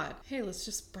my God. Hey, let's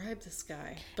just bribe this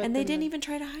guy. But and they didn't even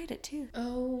try to hide it, too.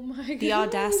 Oh, my God. The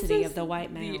audacity of the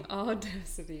white male. The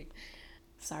audacity.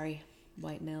 Sorry,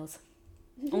 white males.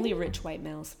 Only rich white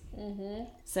males.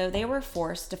 So they were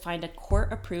forced to find a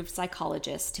court-approved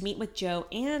psychologist to meet with Joe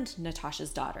and Natasha's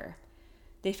daughter.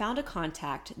 They found a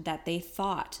contact that they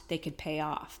thought they could pay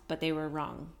off, but they were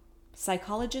wrong.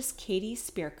 Psychologist Katie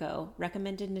Spirko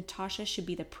recommended Natasha should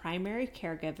be the primary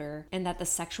caregiver and that the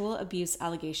sexual abuse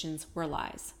allegations were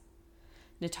lies.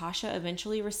 Natasha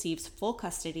eventually receives full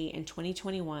custody in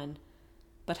 2021,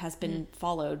 but has been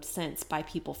followed since by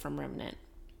people from Remnant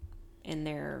in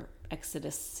their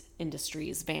Exodus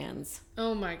Industries vans.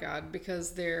 Oh my God,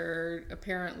 because they're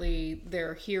apparently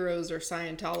their heroes are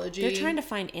Scientology. They're trying to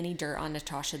find any dirt on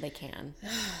Natasha they can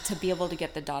to be able to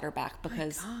get the daughter back,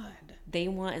 because they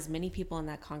want as many people in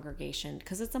that congregation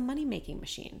because it's a money-making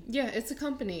machine. Yeah, it's a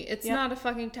company. It's not a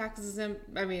fucking tax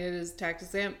exempt. I mean, it is tax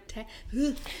exempt.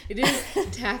 It is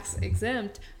tax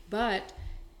exempt, but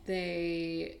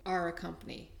they are a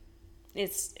company.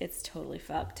 It's totally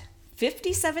fucked.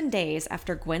 57 days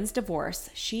after Gwen's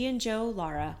divorce, she and Joe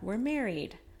Lara were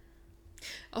married.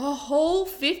 A whole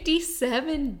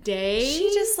 57 days?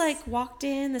 She just like walked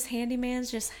in, this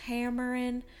handyman's just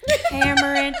hammering,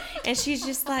 and she's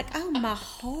just like, oh, my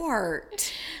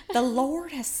heart. The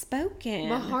Lord has spoken.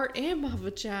 My heart and my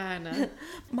vagina.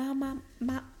 my lumps.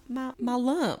 My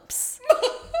lumps.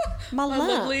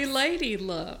 Lovely lady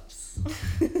lumps.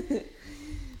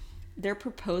 Their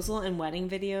proposal and wedding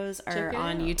videos are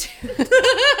on YouTube.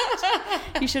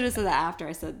 You should have said that after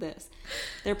I said this.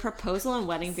 Their proposal and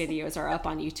wedding videos are up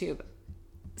on YouTube.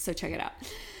 So check it out.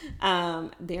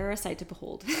 They are a sight to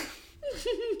behold.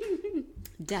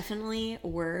 Definitely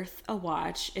worth a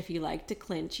watch if you like to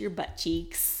clench your butt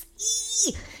cheeks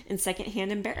in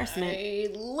secondhand embarrassment. I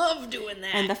love doing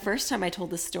that. And the first time I told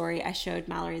this story, I showed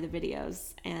Mallory the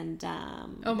videos, and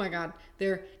oh my God,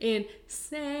 they're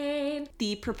insane.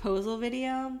 The proposal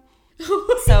video.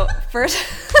 So first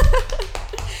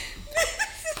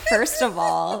of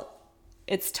all,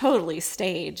 it's totally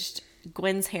staged.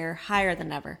 Gwen's hair higher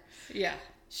than ever. Yeah,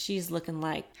 she's looking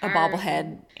like a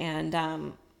bobblehead,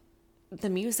 and the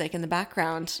music in the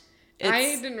background.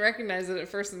 I didn't recognize it at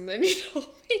first, and then you told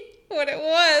me what it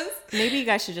was. Maybe you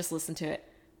guys should just listen to it.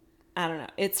 I don't know.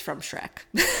 It's from Shrek.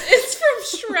 It's from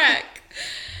Shrek.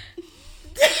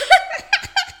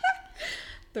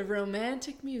 The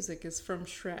romantic music is from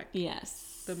Shrek.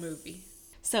 Yes. The movie.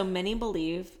 So many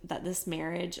believe that this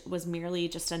marriage was merely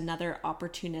just another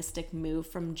opportunistic move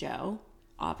from Joe,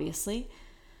 obviously.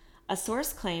 A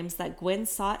source claims that Gwen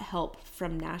sought help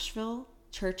from Nashville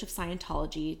Church of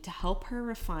Scientology to help her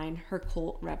refine her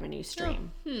cult revenue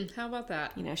stream. How about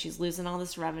that? You know, she's losing all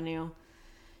this revenue.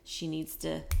 She needs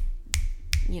to,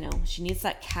 she needs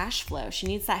that cash flow. She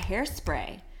needs that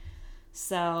hairspray.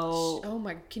 So... Oh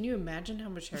my... Can you imagine how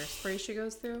much hairspray she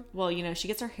goes through? Well, she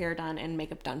gets her hair done and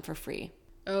makeup done for free.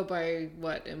 Oh, by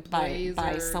what? Employees?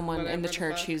 By someone in the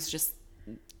church who's just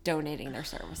donating their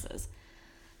services.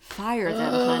 Fire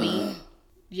them, honey.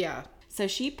 Yeah. So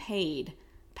she paid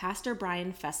Pastor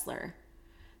Brian Fessler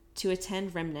to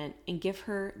attend Remnant and give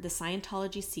her the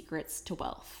Scientology secrets to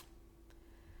wealth.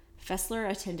 Fessler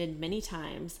attended many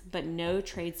times, but no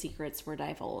trade secrets were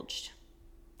divulged.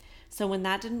 So when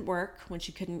that didn't work, when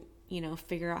she couldn't,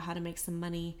 figure out how to make some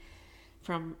money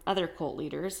from other cult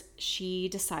leaders, she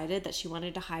decided that she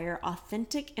wanted to hire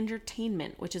Authentic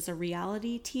Entertainment, which is a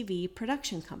reality TV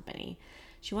production company.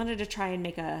 She wanted to try and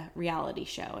make a reality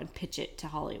show and pitch it to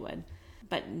Hollywood,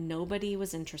 but nobody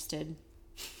was interested.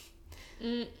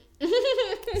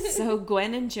 So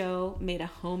Gwen and Joe made a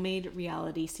homemade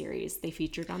reality series they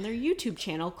featured on their YouTube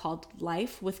channel called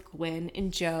Life with Gwen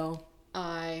and Joe.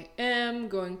 I am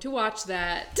going to watch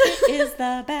that. It is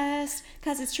the best,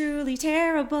 because it's truly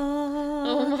terrible.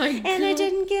 Oh my God. And it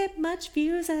didn't get much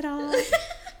views at all.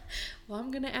 Well, I'm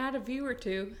going to add a view or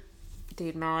two.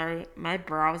 Dude, Mallory, my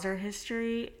browser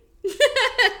history...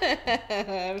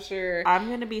 I'm sure. I'm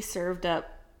going to be served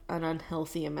up an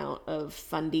unhealthy amount of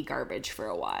fundy garbage for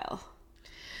a while.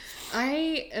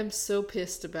 I am so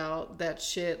pissed about that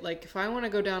shit. Like, if I want to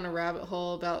go down a rabbit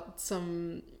hole about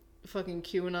some fucking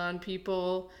QAnon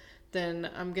people, then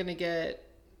I'm gonna get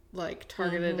like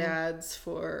targeted ads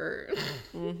for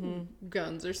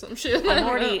guns or some shit. I'm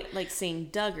already like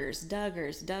seeing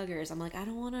Duggars. I'm like, I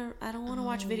don't want to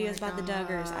watch videos about the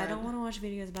Duggars. I don't want to watch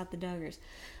videos about the Duggars.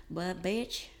 But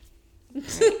bitch.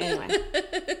 Right, anyway.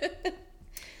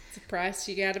 It's a price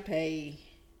you gotta pay.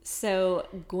 So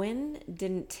Gwen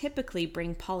didn't typically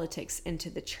bring politics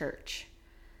into the church.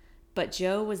 But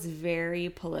Joe was very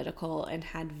political and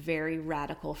had very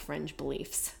radical fringe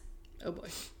beliefs. Oh boy.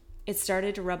 It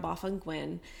started to rub off on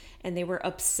Gwen, and they were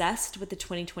obsessed with the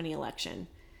 2020 election.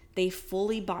 They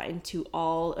fully bought into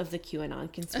all of the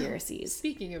QAnon conspiracies.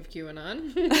 Speaking of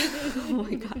QAnon. Oh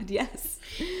my God, yes.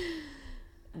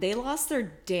 They lost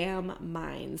their damn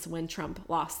minds when Trump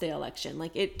lost the election.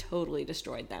 Like, it totally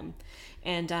destroyed them.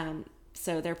 And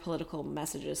so their political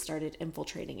messages started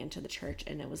infiltrating into the church,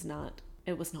 and it was not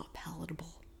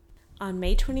palatable. On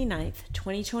May 29th,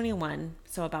 2021,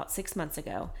 so about 6 months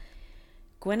ago,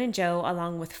 Gwen and Joe,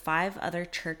 along with 5 other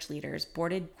church leaders,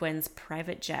 boarded Gwen's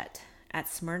private jet at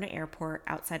Smyrna Airport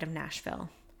outside of Nashville.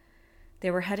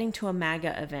 They were heading to a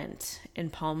MAGA event in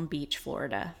Palm Beach,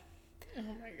 Florida. Oh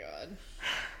my God.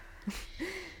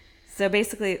 So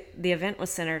basically, the event was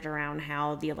centered around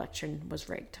how the election was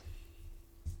rigged.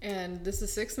 And this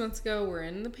is 6 months ago. We're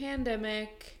in the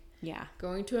pandemic. Yeah.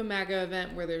 Going to a MAGA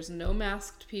event where there's no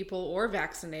masked people or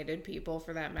vaccinated people,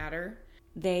 for that matter.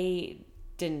 They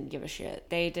didn't give a shit.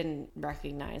 They didn't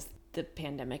recognize the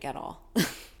pandemic at all.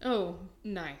 Oh,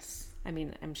 nice. I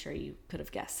mean, I'm sure you could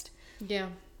have guessed. Yeah.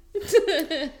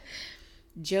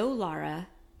 Joe Lara,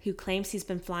 who claims he's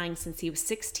been flying since he was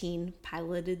 16,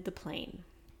 piloted the plane.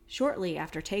 Shortly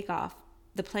after takeoff,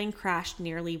 the plane crashed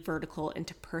nearly vertical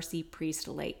into Percy Priest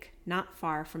Lake, not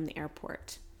far from the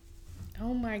airport.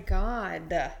 Oh my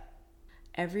God.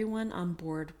 Everyone on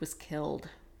board was killed.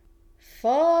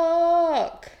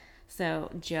 Fuck.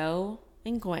 So Joe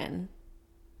and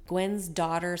Gwen's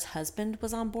daughter's husband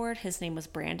was on board. His name was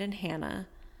Brandon Hanna.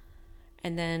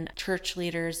 And then church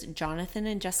leaders Jonathan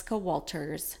and Jessica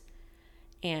Walters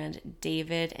and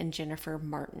David and Jennifer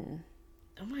Martin.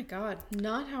 Oh my God.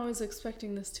 Not how I was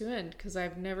expecting this to end, because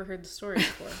I've never heard the story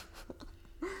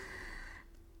before.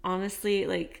 Honestly,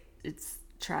 like, it's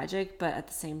tragic, but at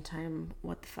the same time,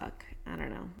 what the fuck? I don't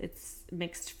know. It's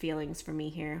mixed feelings for me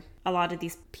here. A lot of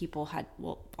these people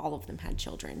all of them had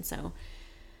children, so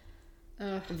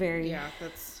very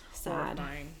that's sad.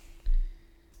 Horrifying.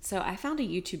 So I found a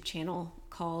YouTube channel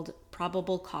called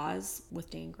Probable Cause with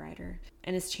Dan Greider,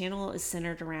 and his channel is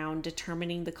centered around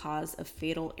determining the cause of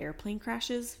fatal airplane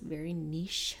crashes. Very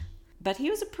niche. But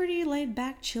he was a pretty laid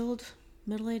back, chilled,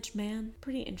 middle-aged man.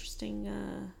 Pretty interesting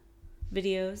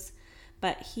videos.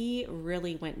 But he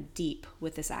really went deep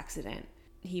with this accident.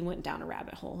 He went down a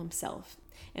rabbit hole himself.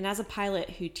 And as a pilot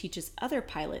who teaches other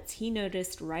pilots, he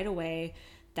noticed right away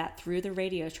that through the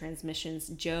radio transmissions,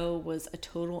 Joe was a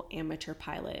total amateur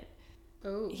pilot.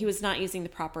 Oh. He was not using the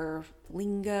proper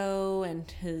lingo, and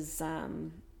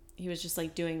he was just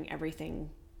like doing everything.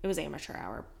 It was amateur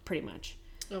hour, pretty much.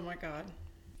 Oh my God.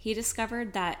 He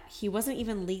discovered that he wasn't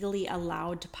even legally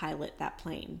allowed to pilot that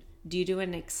plane due to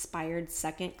an expired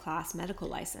second-class medical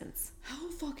license.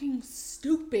 How fucking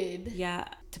stupid. Yeah,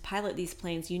 to pilot these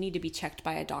planes, you need to be checked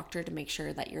by a doctor to make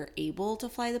sure that you're able to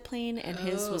fly the plane, and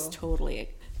his was totally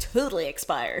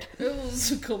expired. It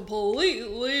was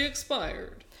completely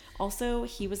expired. Also,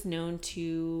 he was known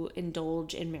to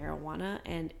indulge in marijuana,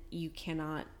 and you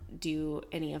cannot do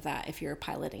any of that if you're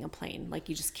piloting a plane. Like,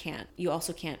 you just can't. You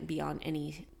also can't be on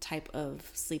any type of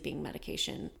sleeping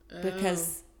medication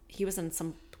because he was in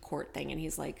some court thing, and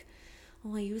he's like,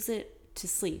 I use it to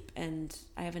sleep, and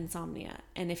I have insomnia.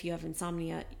 And if you have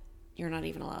insomnia, you're not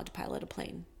even allowed to pilot a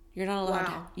plane. You're not allowed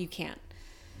to. You can't.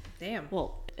 Damn.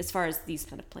 Well, as far as these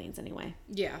kind of planes anyway.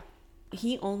 Yeah.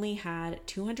 He only had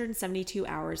 272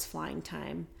 hours flying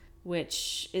time,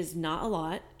 which is not a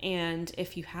lot. And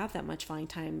if you have that much flying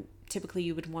time, typically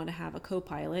you would want to have a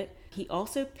co-pilot. He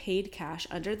also paid cash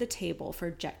under the table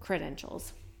for jet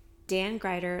credentials. Dan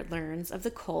Greider learns of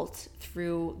the cult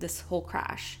through this whole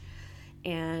crash,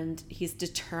 and he's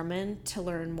determined to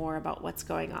learn more about what's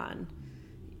going on.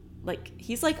 Like,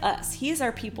 he's like us. He is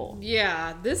our people.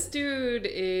 Yeah, this dude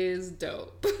is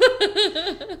dope.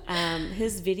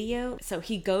 His video, so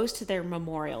he goes to their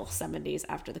memorial 7 days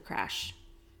after the crash.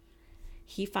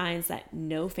 He finds that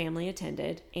no family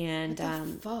attended, and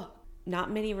fuck?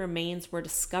 Not many remains were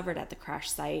discovered at the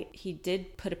crash site. He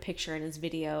did put a picture in his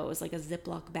video. It was like a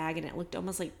Ziploc bag, and it looked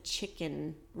almost like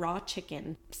chicken, raw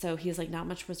chicken. So he was like, not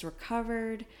much was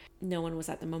recovered. No one was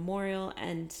at the memorial,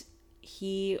 and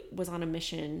he was on a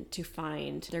mission to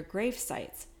find their grave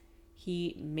sites.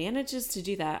 He manages to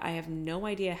do that. I have no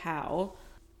idea how,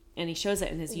 and he shows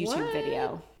it in his YouTube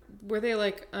video. Were they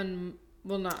like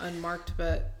not unmarked,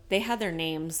 but they had their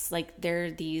names. Like,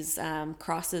 they're these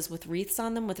crosses with wreaths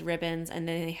on them with ribbons, and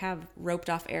then they have roped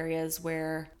off areas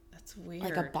where that's weird,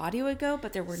 like a body would go,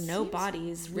 but there were no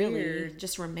bodies really,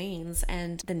 just remains,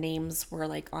 and the names were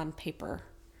like on paper.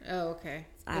 Oh, okay.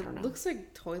 I don't know. It looks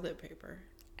like toilet paper.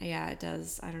 Yeah, it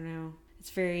does. I don't know.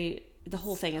 The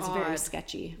whole thing is odd. very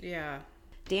sketchy. Yeah.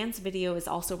 Dan's video is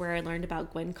also where I learned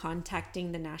about Gwen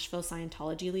contacting the Nashville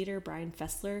Scientology leader, Brian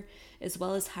Fessler, as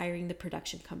well as hiring the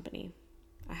production company.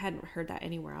 I hadn't heard that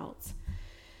anywhere else.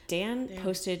 Dan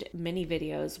posted many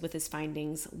videos with his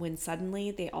findings when suddenly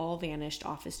they all vanished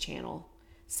off his channel.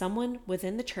 Someone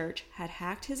within the church had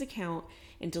hacked his account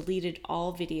and deleted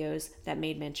all videos that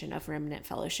made mention of Remnant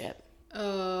Fellowship.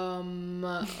 Oh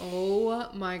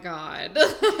my God.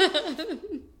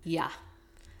 Yeah.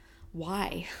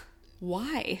 Why?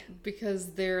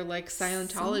 Because they're like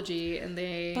Scientology and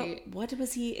they... But what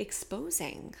was he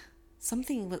exposing?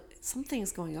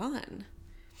 Something's going on.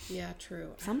 Yeah,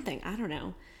 true. Something, I don't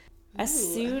know.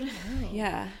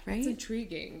 Yeah, right? That's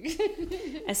intriguing.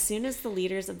 As soon as the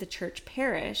leaders of the church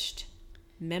perished,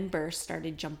 members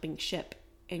started jumping ship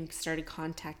and started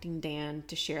contacting Dan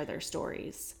to share their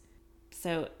stories.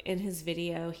 So in his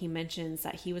video, he mentions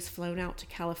that he was flown out to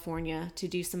California to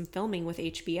do some filming with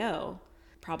HBO.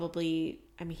 Probably,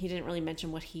 I mean, he didn't really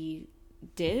mention what he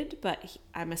did, but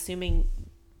I'm assuming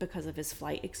because of his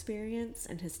flight experience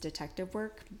and his detective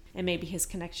work and maybe his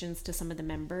connections to some of the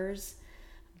members.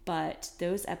 But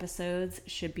those episodes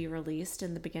should be released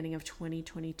in the beginning of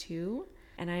 2022.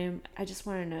 And I just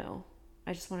want to know.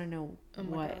 What's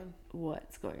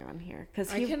going on here.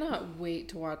 Because I cannot wait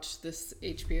to watch this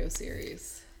HBO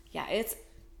series. Yeah,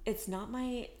 it's not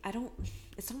my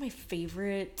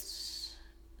favorite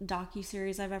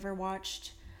docuseries I've ever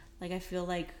watched. Like, I feel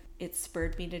like it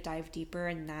spurred me to dive deeper,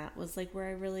 and that was like where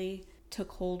I really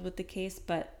took hold with the case.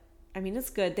 But I mean,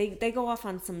 it's good. They go off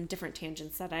on some different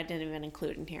tangents that I didn't even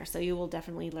include in here, so you will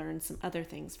definitely learn some other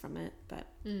things from it. But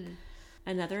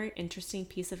another interesting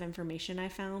piece of information I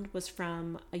found was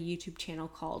from a YouTube channel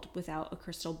called Without a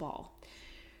Crystal Ball.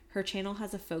 Her channel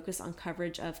has a focus on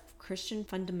coverage of Christian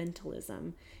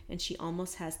fundamentalism, and she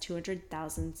almost has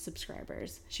 200,000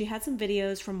 subscribers. She had some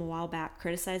videos from a while back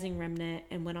criticizing Remnant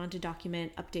and went on to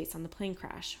document updates on the plane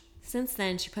crash. Since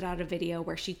then, she put out a video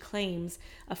where she claims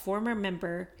a former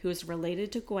member who is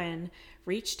related to Gwen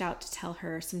reached out to tell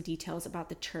her some details about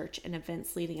the church and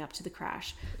events leading up to the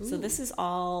crash. Ooh. So this is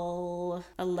all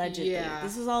allegedly. Yeah.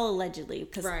 This is all allegedly,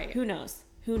 because who knows?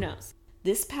 Who knows?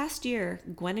 This past year,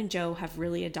 Gwen and Joe have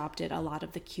really adopted a lot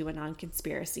of the QAnon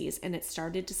conspiracies, and it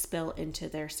started to spill into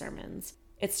their sermons.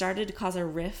 It started to cause a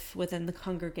rift within the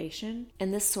congregation,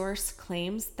 and this source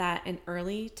claims that in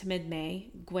early to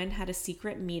mid-May, Gwen had a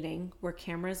secret meeting where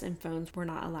cameras and phones were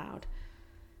not allowed.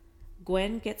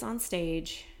 Gwen gets on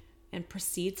stage and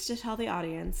proceeds to tell the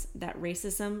audience that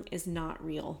racism is not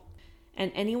real.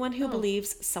 And anyone who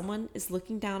believes someone is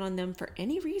looking down on them for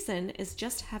any reason is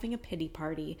just having a pity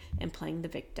party and playing the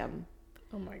victim.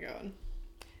 Oh my God.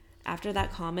 After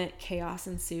that comment, chaos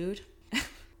ensued.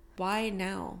 Why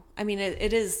now? I mean,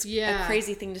 it is a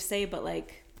crazy thing to say, but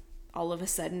like all of a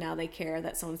sudden now they care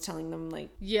that someone's telling them like...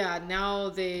 Yeah, now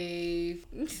they...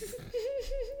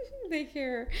 they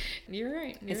care. You're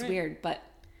right. It's weird, but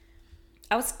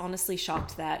I was honestly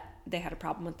shocked that they had a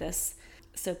problem with this.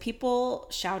 So people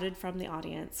shouted from the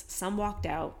audience, some walked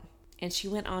out, and she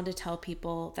went on to tell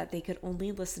people that they could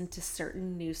only listen to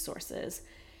certain news sources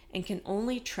and can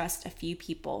only trust a few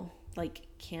people, like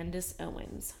Candace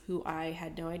Owens, who I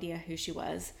had no idea who she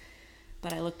was,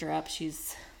 but I looked her up.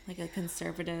 She's like a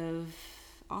conservative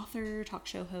author, talk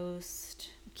show host.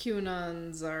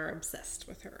 QAnons are obsessed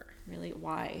with her. Really?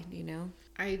 Why? Do you know?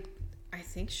 I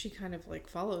think she kind of like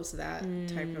follows that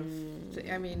type of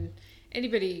thing. I mean...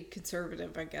 Anybody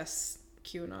conservative, I guess,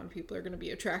 QAnon people are going to be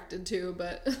attracted to,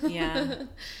 but... Yeah.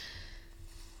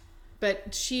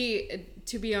 But she,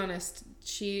 to be honest,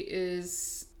 she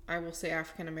is, I will say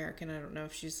African-American. I don't know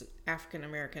if she's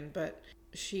African-American, but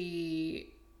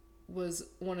she was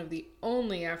one of the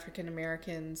only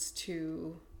African-Americans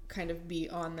to kind of be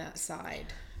on that side.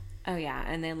 Oh, yeah,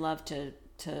 and they love to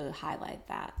highlight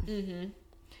that. Mm-hmm.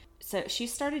 So she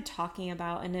started talking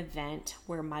about an event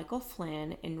where Michael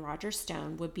Flynn and Roger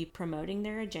Stone would be promoting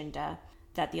their agenda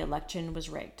that the election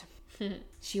was rigged.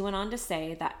 She went on to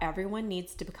say that everyone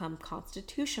needs to become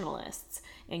constitutionalists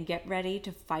and get ready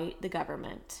to fight the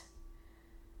government.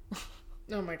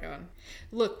 Oh my God.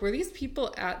 Look, were these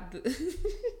people at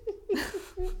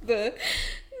the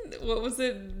what was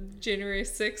it, January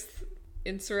 6th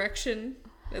insurrection?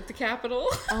 At the Capitol.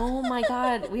 Oh my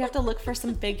God. We have to look for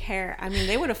some big hair. I mean,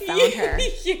 they would have found her.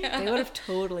 Yeah. They would have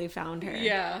totally found her.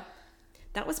 Yeah.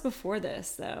 That was before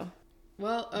this, though.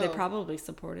 Well, They probably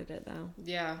supported it, though.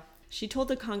 Yeah. She told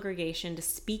the congregation to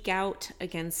speak out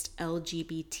against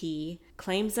LGBT,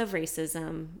 claims of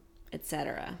racism,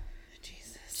 etc.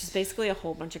 Jesus. Just basically a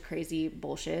whole bunch of crazy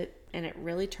bullshit. And it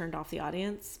really turned off the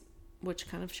audience, which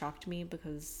kind of shocked me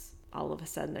because all of a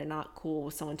sudden they're not cool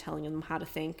with someone telling them how to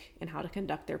think and how to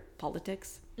conduct their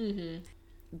politics.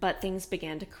 But things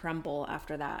began to crumble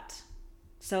after that.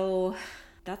 So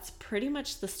that's pretty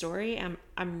much the story.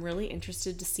 I'm really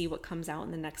interested to see what comes out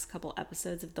in the next couple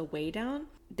episodes of The Way Down.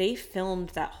 They filmed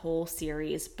that whole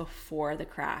series before the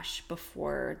crash,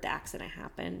 before the accident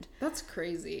happened. That's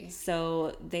crazy.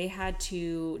 So they had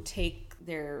to take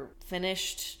their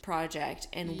finished project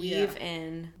and weave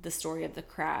in the story of the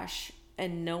crash.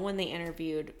 And no one they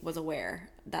interviewed was aware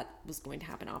that was going to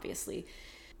happen, obviously.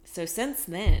 So since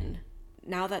then,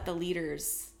 now that the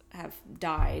leaders have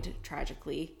died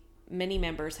tragically, many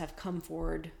members have come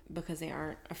forward because they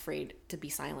aren't afraid to be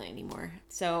silent anymore.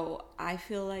 So I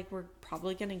feel like we're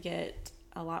probably going to get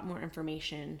a lot more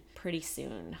information pretty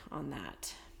soon on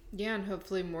that. Yeah, and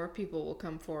hopefully more people will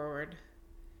come forward.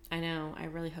 I know. I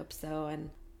really hope so.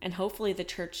 And hopefully the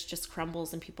church just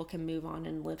crumbles and people can move on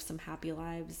and live some happy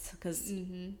lives. Because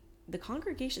the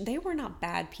congregation, they were not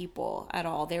bad people at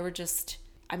all. They were just,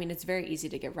 I mean, it's very easy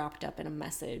to get wrapped up in a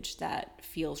message that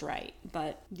feels right.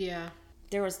 But yeah,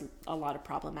 there was a lot of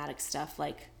problematic stuff.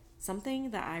 Like,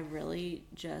 something that I really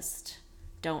just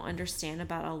don't understand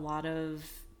about a lot of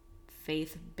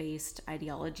faith-based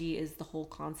ideology is the whole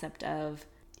concept of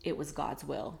it was God's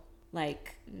will.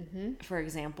 Like, for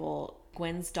example,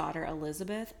 Gwen's daughter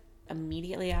Elizabeth,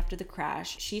 immediately after the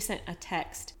crash, she sent a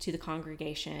text to the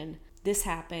congregation. This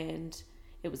happened.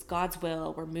 It was God's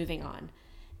will. We're moving on.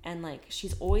 And like,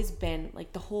 she's always been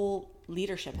like, the whole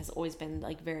leadership has always been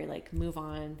like very like move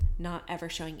on, not ever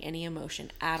showing any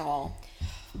emotion at all.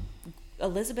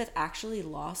 Elizabeth actually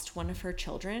lost one of her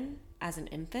children as an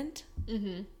infant,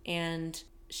 and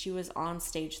she was on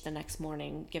stage the next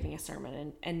morning giving a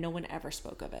sermon, and no one ever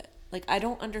spoke of it. Like, I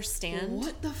don't understand.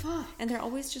 What the fuck? And they're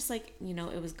always just like, you know,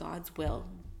 it was God's will.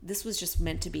 This was just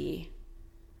meant to be.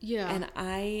 Yeah. And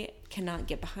I cannot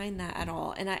get behind that at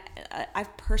all. And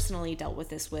I've personally dealt with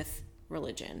this with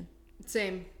religion.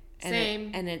 Same.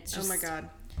 And it's just, oh my God.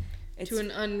 To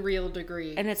an unreal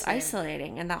degree. And it's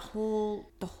isolating. And the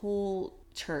whole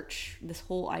church, this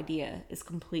whole idea is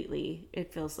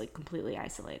it feels like completely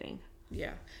isolating.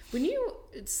 Yeah. When you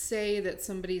say that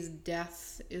somebody's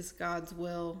death is God's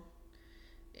will,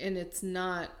 and it's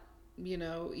not, you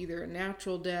know, either a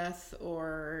natural death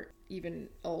or even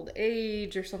old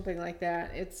age or something like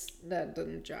that, that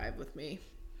doesn't jive with me.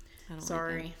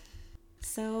 Sorry. Like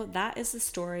so that is the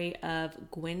story of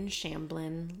Gwen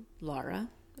Shamblin Lara,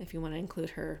 if you want to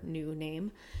include her new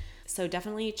name. So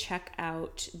definitely check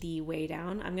out The Way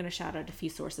Down. I'm going to shout out a few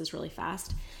sources really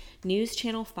fast. News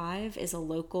Channel 5 is a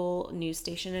local news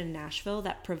station in Nashville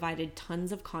that provided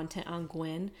tons of content on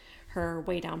Gwen, her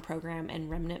Way Down program, and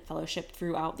Remnant Fellowship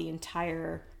throughout the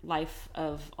entire life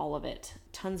of all of it.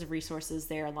 Tons of resources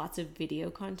there, lots of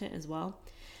video content as well.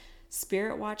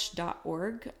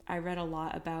 Spiritwatch.org, I read a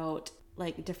lot about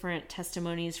like different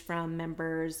testimonies from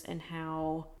members and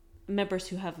how members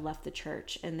who have left the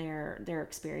church and their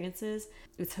experiences.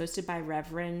 It's hosted by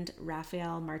Reverend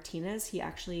Rafael Martinez. He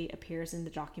actually appears in the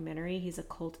documentary. He's a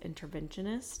cult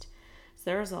interventionist. So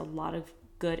there's a lot of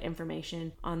good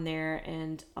information on there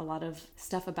and a lot of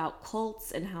stuff about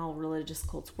cults and how religious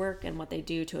cults work and what they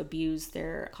do to abuse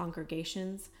their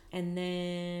congregations. And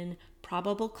then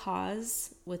Probable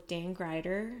Cause with Dan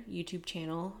Greider YouTube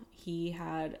channel. He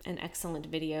had an excellent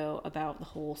video about the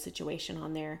whole situation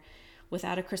on there.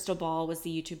 Without a Crystal Ball was the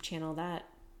YouTube channel that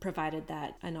provided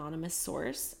that anonymous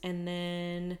source. And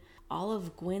then all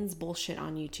of Gwen's bullshit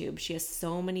on YouTube. She has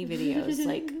so many videos.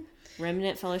 Like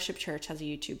Remnant Fellowship Church has a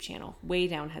YouTube channel. Way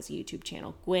Down has a YouTube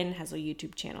channel. Gwen has a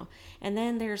YouTube channel. And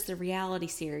then there's the reality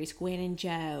series, Gwen and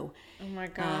Joe. Oh my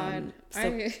God.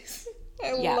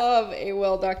 I love a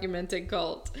well-documented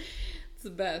cult. It's the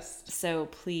best. So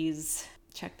please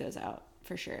check those out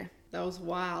for sure. That was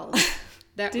wild.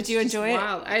 Did you enjoy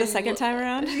it the second time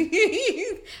around?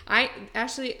 I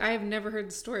have never heard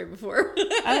the story before.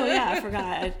 Oh yeah, I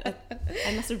forgot.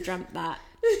 I must have dreamt that.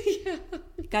 Yeah.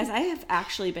 Guys, I have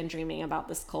actually been dreaming about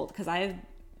this cult because I have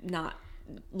not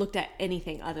looked at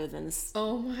anything other than this.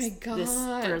 Oh my God. This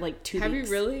for like 2 weeks. Have you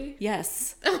really?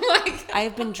 Yes. Oh my God. I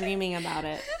have been dreaming about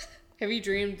it. Have you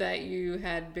dreamed that you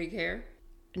had big hair?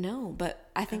 No, but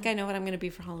I think I know what I'm going to be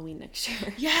for Halloween next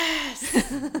year.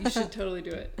 Yes! You should totally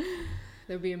do it.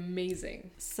 That would be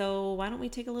amazing. So why don't we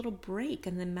take a little break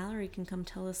and then Mallory can come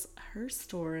tell us her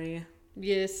story.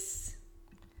 Yes.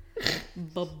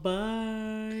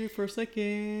 Bye-bye for a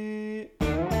second.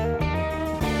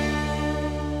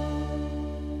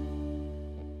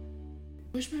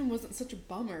 Wishman wasn't such a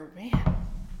bummer, man.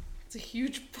 It's a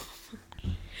huge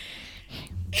bummer.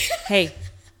 Hey,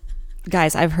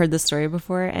 guys, I've heard this story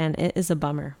before and it is a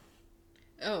bummer.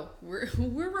 Oh, we're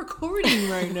recording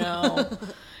right now.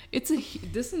 This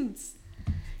is...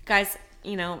 Guys,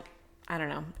 you know, I don't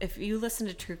know. If you listen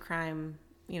to true crime,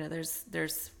 you know,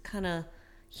 there's kind of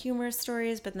humorous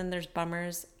stories, but then there's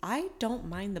bummers. I don't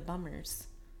mind the bummers.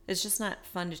 It's just not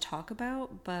fun to talk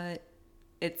about, but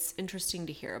it's interesting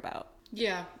to hear about.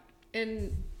 Yeah,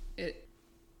 and it...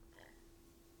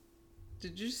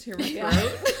 Did you just hear my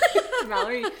throat?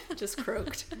 Mallory just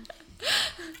croaked.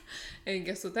 And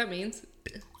guess what that means?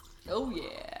 Oh,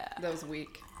 yeah. That was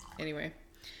weak. Anyway.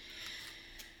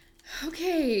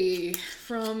 Okay,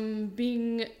 from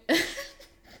being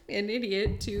an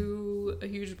idiot to a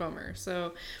huge bummer.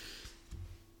 So,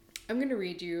 I'm going to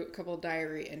read you a couple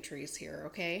diary entries here,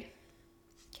 okay?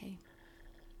 Okay.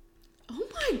 Oh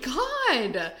my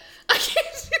god! I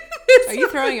can't do this! Are you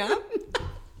throwing up?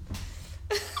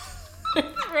 Are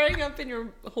you throwing up in your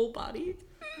whole body?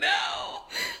 No!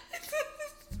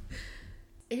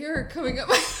 Air coming up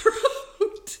my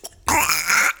throat.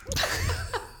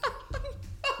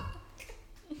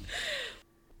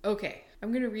 Okay,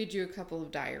 I'm going to read you a couple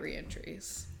of diary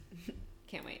entries.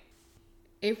 Can't wait.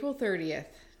 April 30th,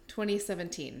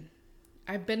 2017.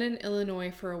 I've been in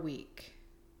Illinois for a week.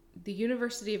 The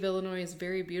University of Illinois is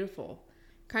very beautiful,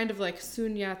 kind of like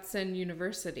Sun Yat-sen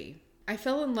University. I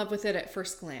fell in love with it at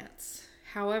first glance.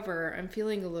 However, I'm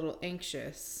feeling a little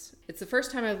anxious. It's the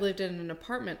first time I've lived in an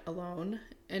apartment alone,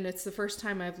 and it's the first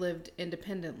time I've lived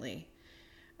independently.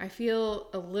 I feel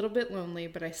a little bit lonely,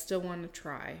 but I still want to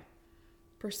try.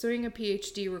 Pursuing a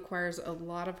PhD requires a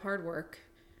lot of hard work.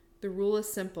 The rule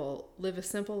is simple: live a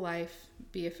simple life,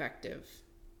 be effective.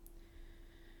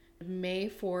 May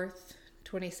 4th,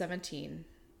 2017.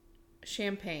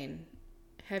 Champagne.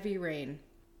 Heavy rain.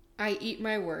 I eat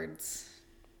my words.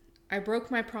 I broke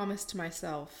my promise to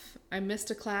myself. I missed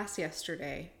a class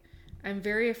yesterday. I'm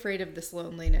very afraid of this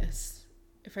loneliness.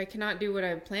 If I cannot do what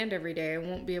I've planned every day, I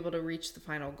won't be able to reach the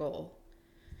final goal.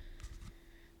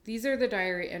 These are the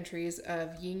diary entries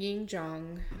of Yingying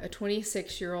Zhang, a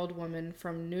 26-year-old woman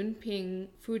from Nunping,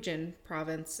 Fujian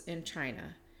province in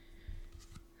China.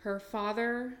 Her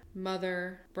father,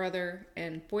 mother, brother,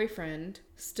 and boyfriend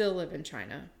still live in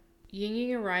China.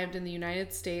 Yingying arrived in the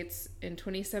United States in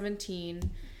 2017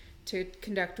 to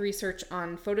conduct research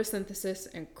on photosynthesis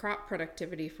and crop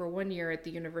productivity for 1 year at the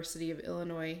University of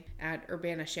Illinois at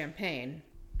Urbana-Champaign.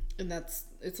 And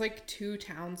it's like two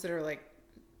towns that are like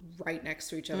right next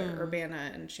to each other, Urbana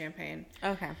and Champaign.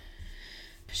 Okay.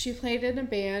 She played in a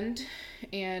band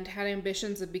and had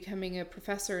ambitions of becoming a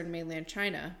professor in mainland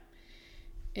China.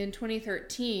 In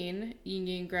 2013,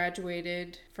 Yingying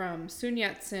graduated from Sun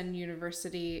Yat-sen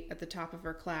University at the top of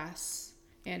her class.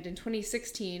 And in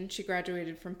 2016, she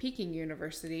graduated from Peking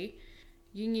University.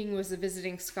 Yingying was a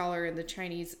visiting scholar in the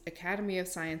Chinese Academy of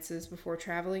Sciences before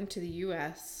traveling to the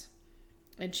U.S.,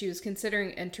 and she was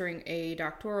considering entering a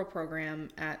doctoral program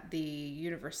at the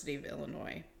University of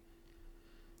Illinois.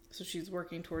 So she's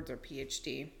working towards her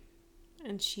PhD.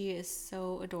 And she is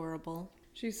so adorable.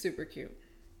 She's super cute.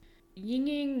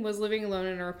 Yingying was living alone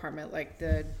in her apartment, like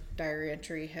the diary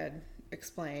entry had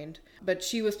explained, but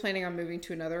she was planning on moving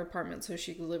to another apartment so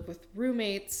she could live with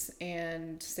roommates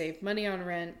and save money on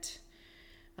rent.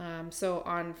 So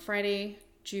on Friday,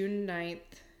 June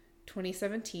 9th,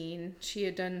 2017, she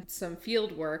had done some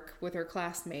field work with her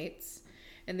classmates,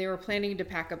 and they were planning to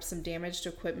pack up some damaged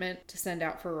equipment to send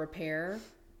out for repair.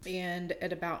 And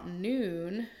at about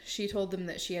noon, she told them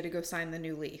that she had to go sign the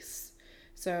new lease.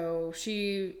 So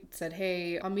she said,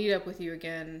 "Hey, I'll meet up with you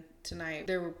again tonight."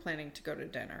 They were planning to go to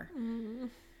dinner. Mm-hmm.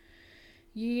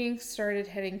 Yingying started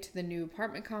heading to the new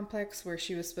apartment complex where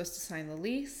she was supposed to sign the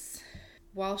lease.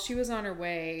 While she was on her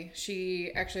way,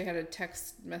 she actually had a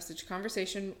text message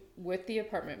conversation with the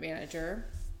apartment manager,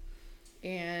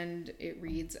 and it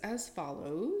reads as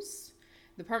follows.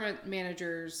 The apartment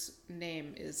manager's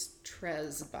name is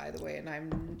Trez, by the way, and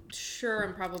I'm sure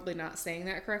I'm probably not saying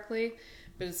that correctly,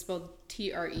 but it's spelled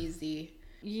T-R-E-Z.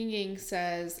 Yingying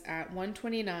says at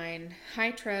 1:29,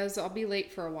 "Hi Trez, I'll be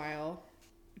late for a while."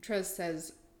 Trez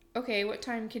says, "Okay, what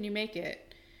time can you make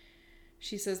it?"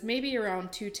 She says, "Maybe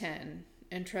around 2:10.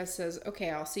 And Trez says, "Okay,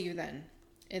 I'll see you then."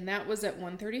 And that was at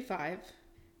 1:35.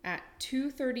 At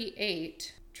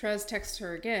 2:38, Trez texts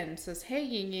her again, says, "Hey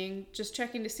Yingying, just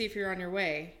checking to see if you're on your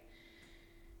way."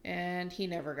 And he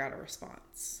never got a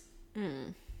response.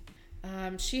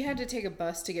 She had to take a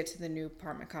bus to get to the new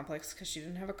apartment complex because she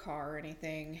didn't have a car or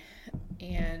anything.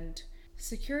 And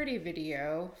security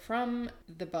video from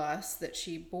the bus that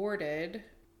she boarded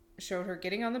showed her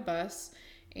getting on the bus,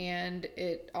 and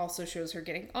it also shows her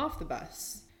getting off the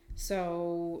bus.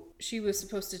 So she was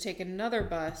supposed to take another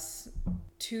bus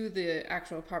to the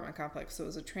actual apartment complex, so it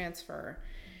was a transfer.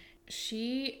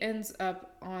 She ends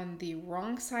up on the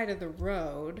wrong side of the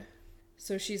road.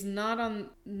 So she's not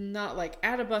like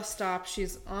at a bus stop.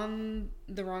 She's on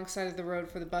the wrong side of the road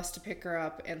for the bus to pick her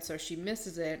up. And so she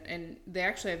misses it. And they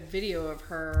actually have video of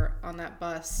her on that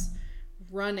bus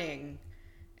running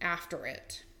after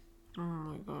it. Oh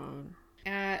my God.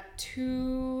 At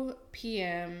 2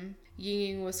 p.m.,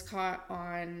 Yingying was caught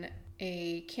on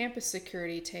a campus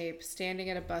security tape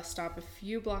standing at a bus stop a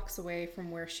few blocks away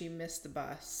from where she missed the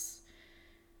bus.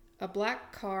 A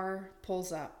black car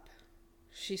pulls up.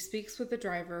 She speaks with the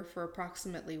driver for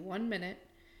approximately 1 minute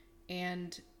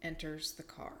and enters the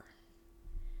car.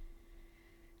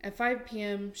 At 5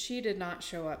 p.m., she did not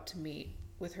show up to meet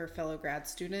with her fellow grad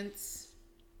students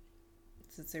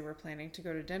since they were planning to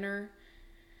go to dinner.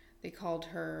 They called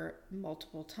her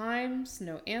multiple times,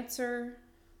 no answer.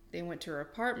 They went to her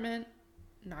apartment,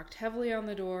 knocked heavily on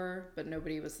the door, but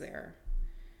nobody was there.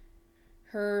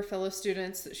 Her fellow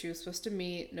students that she was supposed to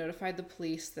meet notified the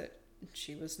police that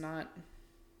she was not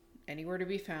anywhere to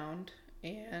be found,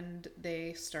 and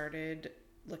they started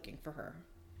looking for her.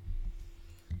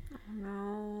 Oh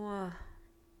no.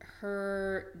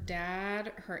 Her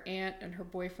dad, her aunt, and her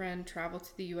boyfriend traveled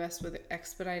to the U.S. with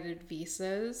expedited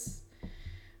visas,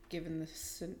 given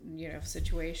the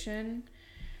situation.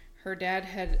 Her dad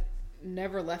had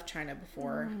never left China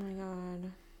before. Oh my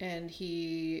God. And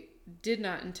he did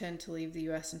not intend to leave the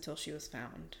U.S. until she was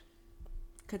found.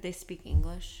 Could they speak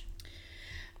English?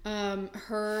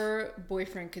 Her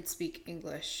boyfriend could speak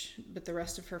English, but the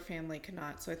rest of her family could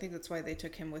not. So I think that's why they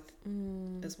took him with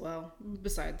as well.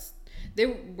 Besides, they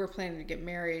were planning to get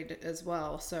married as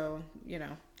well. So,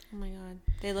 Oh my God.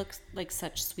 They look like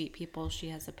such sweet people. She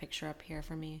has a picture up here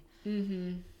for me.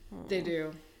 Mm-hmm. They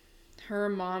do. Her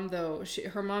mom, though,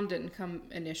 her mom didn't come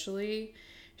initially.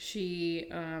 She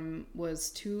was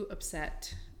too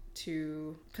upset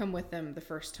to come with them the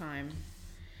first time.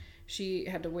 She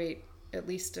had to wait at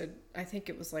least I think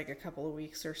it was like a couple of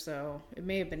weeks or so. It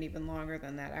may have been even longer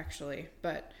than that, actually.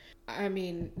 But, I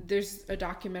mean, there's a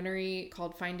documentary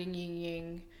called Finding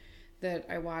Yingying that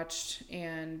I watched,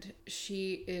 and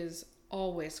she is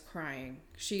always crying.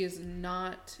 She is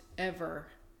not ever,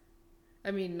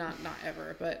 not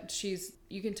ever, but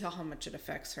you can tell how much it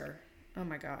affects her. Oh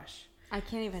my gosh. I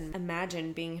can't even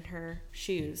imagine being in her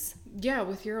shoes. Yeah,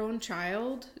 with your own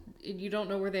child, you don't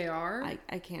know where they are.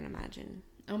 I can't imagine.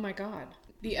 Oh my God.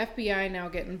 The FBI now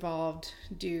get involved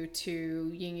due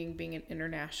to Yingying being an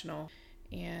international,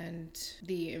 and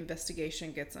the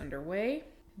investigation gets underway.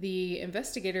 The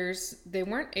investigators, they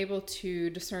weren't able to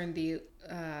discern the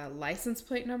license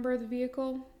plate number of the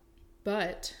vehicle,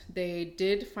 but they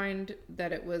did find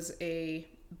that it was a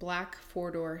black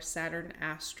four-door Saturn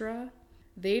Astra.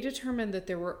 They determined that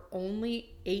there were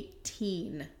only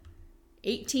 18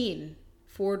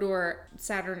 four-door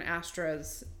Saturn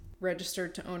Astras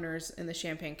registered to owners in the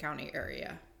Champaign County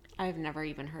area. I've never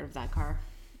even heard of that car.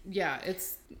 Yeah,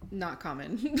 it's not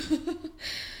common.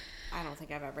 I don't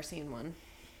think I've ever seen one.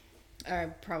 I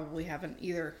probably haven't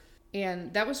either.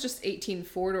 And that was just 18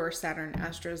 four-door Saturn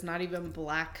Astras, not even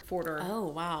black four-door. Oh,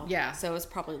 wow. Yeah. So it was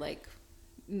probably like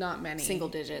not many. Single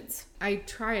digits. I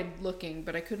tried looking,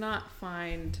 but I could not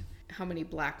find how many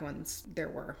black ones there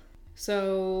were.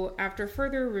 So after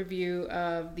further review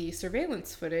of the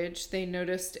surveillance footage, they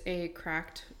noticed a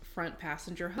cracked front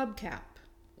passenger hubcap.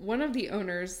 One of the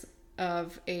owners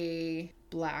of a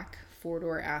black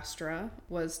four-door Astra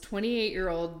was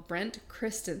 28-year-old Brent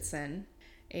Christensen,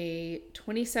 a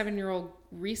 27-year-old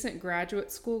recent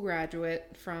school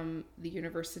graduate from the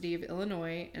University of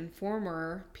Illinois and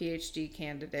former PhD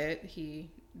candidate.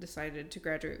 He decided to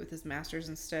graduate with his master's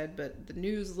instead, but the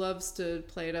news loves to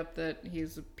play it up that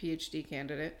he's a PhD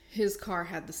candidate. His car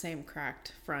had the same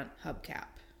cracked front hubcap.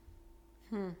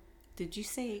 Did you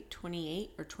say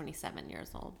 28 or 27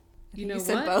 years old? You know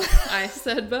said what? Both. I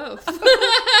said both.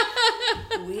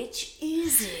 Which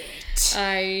is it?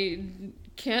 I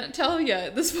can't tell yet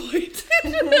at this point.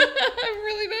 I'm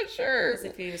really not sure. Because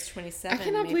if he was 27, I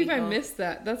cannot believe I missed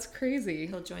that. That's crazy.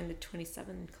 He'll join the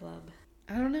 27 club.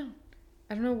 I don't know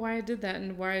why I did that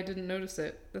and why I didn't notice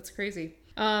it. That's crazy.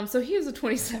 So he was a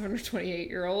 27 or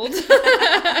 28-year-old.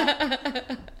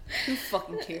 Who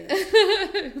fucking cares?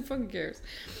 Who fucking cares?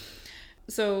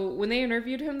 So when they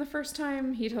interviewed him the first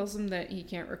time, he tells them that he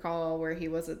can't recall where he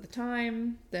was at the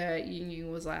time, that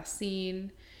Yingying was last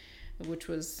seen, which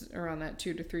was around that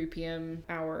 2 to 3 p.m.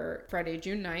 hour, Friday,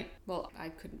 June 9th. Well, I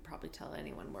couldn't probably tell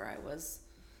anyone where I was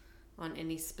on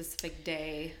any specific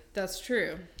day. That's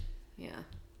true. Yeah.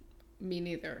 Me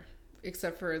neither.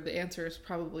 except for the answer is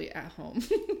probably at home.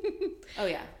 Oh,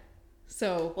 yeah.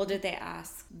 So... Well, did they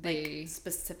ask, like,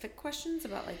 specific questions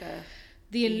about, like,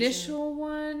 The initial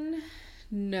one,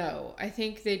 no. I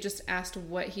think they just asked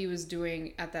what he was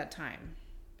doing at that time.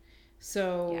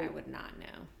 So... Yeah, I would not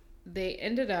know. They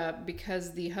ended up,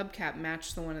 because the hubcap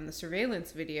matched the one in the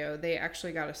surveillance video, they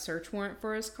actually got a search warrant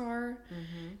for his car.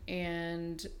 Mm-hmm.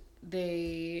 And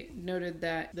they noted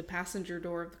that the passenger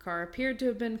door of the car appeared to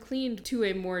have been cleaned to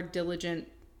a more diligent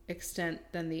extent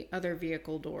than the other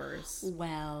vehicle doors.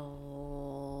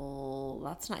 Well,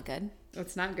 that's not good.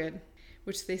 That's not good.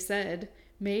 Which they said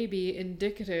may be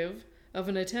indicative of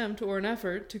an attempt or an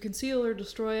effort to conceal or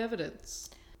destroy evidence.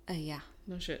 Yeah.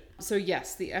 No shit. So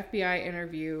yes, the FBI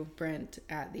interview Brent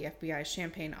at the FBI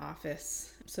Champaign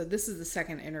office. So this is the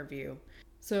second interview.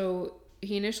 So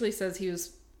he initially says he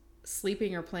was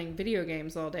sleeping or playing video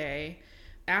games all day.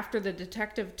 After the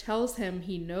detective tells him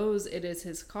he knows it is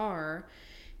his car,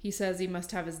 he says he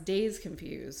must have his days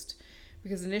confused.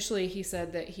 Because initially he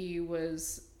said that he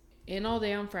was in all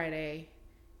day on Friday,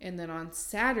 and then on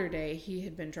Saturday he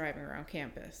had been driving around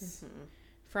campus. Mm-hmm.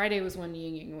 Friday was when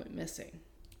Yingying went missing.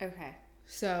 Okay.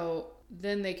 So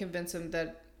then they convince him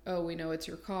that, oh, we know it's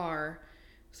your car.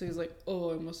 So he's like,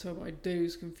 oh, I must have my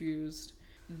days confused.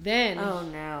 Then oh,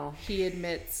 no. He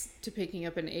admits to picking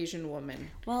up an Asian woman.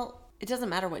 Well, it doesn't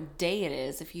matter what day it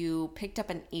is. If you picked up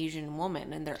an Asian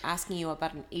woman and they're asking you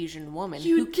about an Asian woman,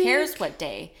 who cares what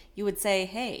day? You would say,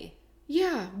 hey.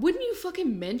 Yeah. Wouldn't you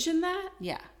fucking mention that?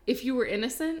 Yeah. If you were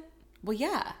innocent? Well,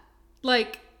 yeah.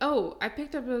 Like, oh, I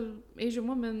picked up an Asian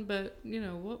woman, but,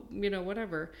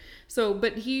 whatever. So,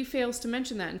 but he fails to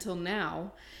mention that until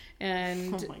now.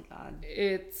 And oh my God.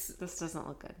 This doesn't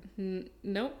look good.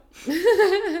 Nope.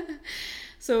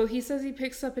 So he says he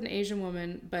picks up an Asian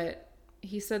woman, but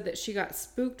he said that she got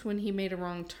spooked when he made a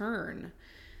wrong turn.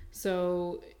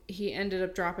 So he ended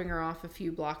up dropping her off a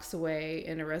few blocks away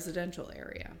in a residential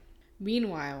area.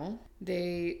 Meanwhile,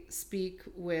 they speak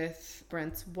with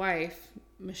Brent's wife,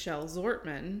 Michelle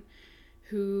Zortman,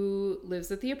 who lives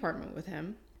at the apartment with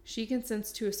him. She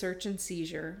consents to a search and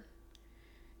seizure,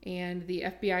 and the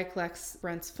FBI collects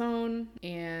Brent's phone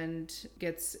and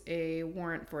gets a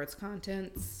warrant for its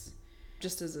contents.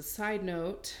 Just as a side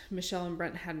note, Michelle and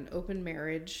Brent had an open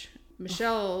marriage.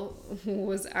 Michelle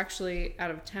was actually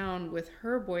out of town with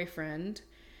her boyfriend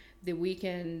the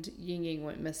weekend Yingying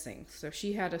went missing. So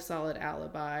she had a solid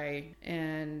alibi,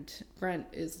 and Brent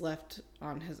is left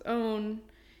on his own.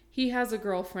 He has a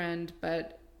girlfriend,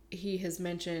 but he has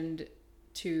mentioned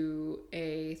to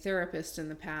a therapist in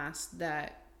the past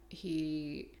that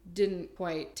he didn't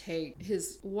quite take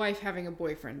his wife having a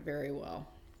boyfriend very well.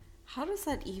 How does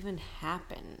that even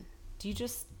happen?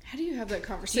 How do you have that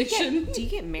conversation? Do you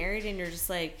get married and you're just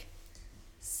like,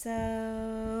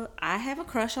 so I have a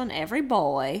crush on every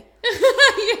boy.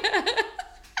 Yeah.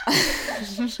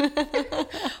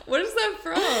 What is that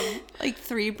from? Like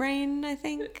Three Brain, I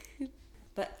think.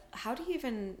 But how do you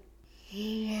even... Oh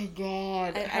my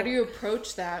God. How do you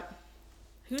approach that?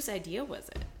 Whose idea was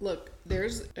it? Look,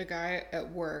 there's a guy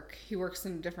at work. He works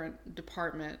in a different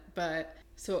department. But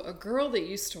so a girl that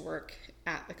used to work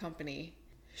at the company,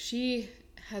 she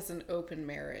has an open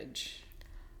marriage.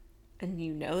 And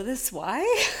you know this why?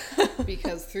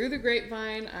 Because through the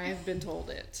grapevine, I have been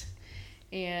told it.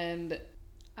 And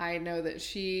I know that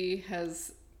she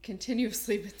has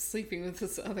continuously been sleeping with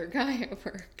this other guy at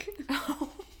work. Oh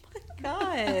my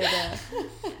God.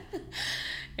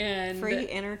 And free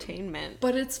entertainment.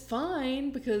 But it's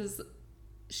fine because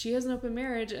she has an open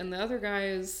marriage and the other guy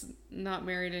is not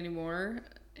married anymore.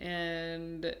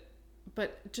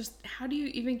 But just how do you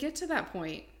even get to that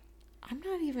point? I'm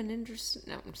not even interested.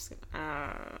 No, I'm just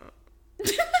gonna...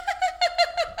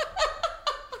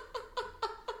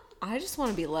 I just want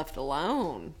to be left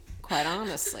alone, quite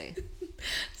honestly.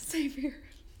 Same here.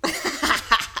 I'd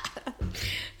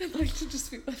like to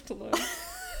just be left alone.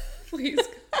 Please.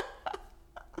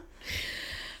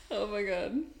 Oh my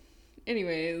God.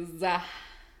 Anyways,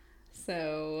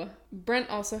 so Brent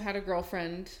also had a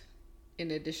girlfriend in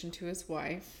addition to his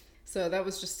wife. So that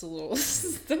was just a little...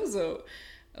 that was a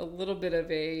little bit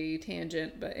of a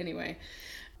tangent, but anyway.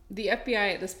 The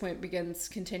FBI at this point begins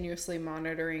continuously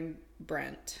monitoring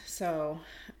Brent. So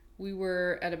we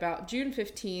were at about June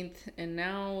 15th, and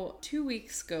now 2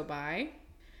 weeks go by.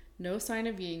 No sign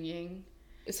of Yingying.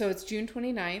 So it's June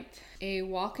 29th. A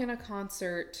walk and a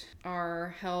concert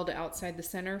are held outside the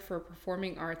Center for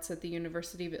Performing Arts at the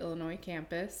University of Illinois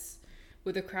campus,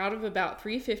 with a crowd of about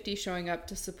 350 showing up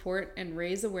to support and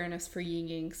raise awareness for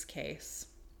Yingying's case.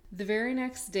 The very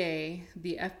next day,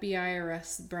 the FBI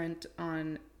arrests Brent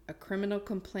on a criminal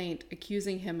complaint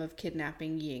accusing him of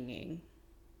kidnapping Yingying.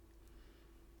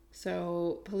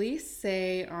 So police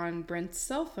say on Brent's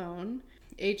cell phone,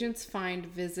 agents find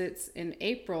visits in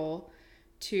April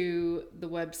to the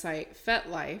website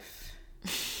FetLife.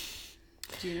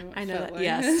 Do you know what I know FetLife that.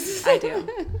 Yes, is? I do.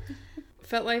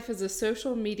 FetLife is a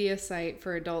social media site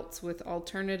for adults with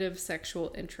alternative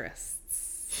sexual interests.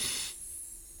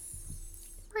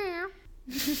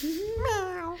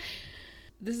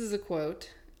 This is a quote.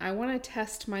 "I want to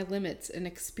test my limits and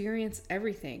experience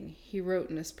everything," he wrote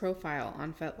in his profile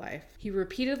on FetLife. He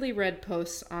repeatedly read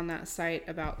posts on that site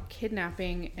about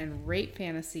kidnapping and rape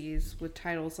fantasies with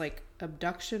titles like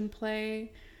Abduction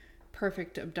Play,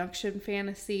 Perfect Abduction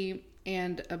Fantasy,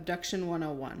 and Abduction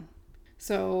 101.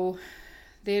 So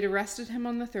they had arrested him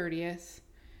on the 30th,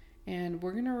 and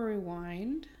we're going to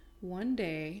rewind one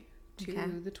day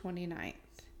to the 29th.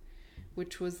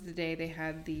 Which was the day they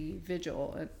had the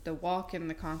vigil, the walk and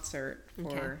the concert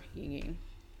for Yingying.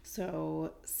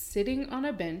 So, sitting on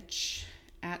a bench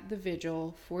at the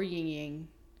vigil for Yingying,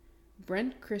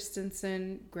 Brent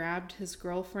Christensen grabbed his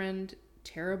girlfriend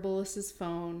Tara Bullis's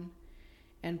phone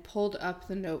and pulled up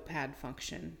the notepad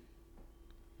function.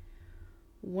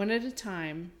 One at a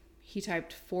time, he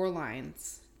typed 4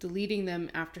 lines, deleting them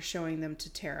after showing them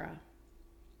to Tara.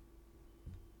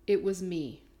 "It was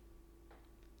me.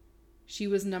 She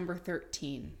was number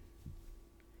 13.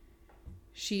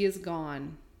 She is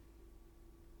gone.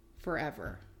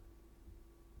 Forever."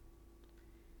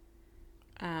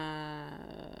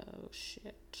 Oh,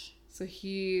 shit. So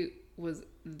he was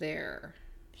there.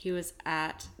 He was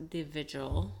at the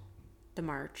vigil, the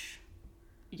march.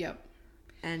 Yep.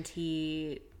 And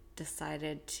he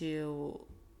decided to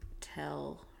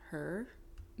tell her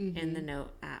in the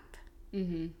note app.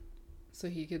 So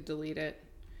he could delete it.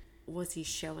 Was he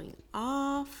showing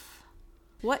off?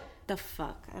 What the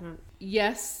fuck? I don't...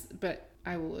 Yes, but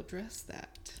I will address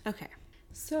that. Okay.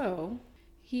 So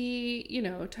he,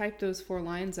 typed those 4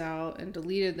 lines out and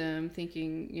deleted them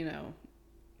thinking, no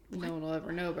one will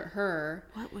ever know but her.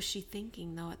 What was she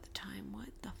thinking, though, at the time? What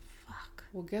the fuck?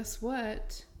 Well, guess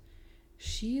what?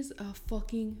 She's a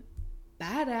fucking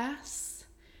badass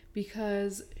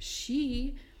because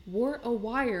she wore a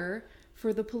wire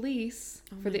for the police,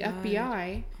 for the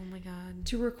FBI, oh my God,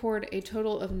 to record a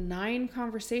total of 9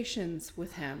 conversations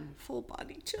with him. Full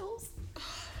body chills.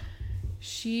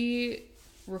 She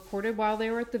recorded while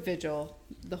they were at the vigil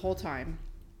the whole time.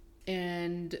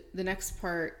 And the next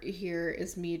part here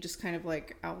is me just kind of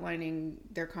like outlining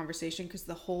their conversation because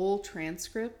the whole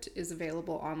transcript is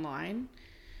available online,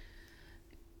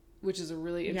 which is a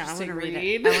really interesting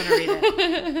read. I want to read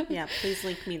it. Yeah, please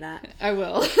link me that. I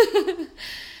will.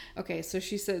 Okay, so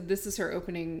she said, this is her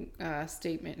opening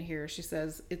statement here. She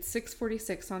says, "It's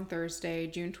 6:46 on Thursday,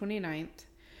 June 29th.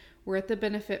 We're at the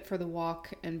benefit for the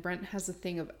walk, and Brent has a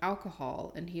thing of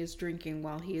alcohol, and he is drinking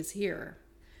while he is here.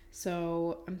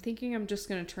 So I'm thinking I'm just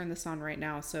going to turn this on right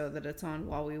now so that it's on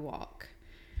while we walk.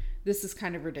 This is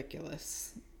kind of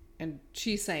ridiculous." And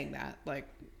she's saying that, like,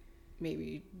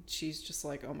 maybe she's just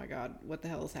like, oh my God, what the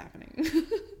hell is happening?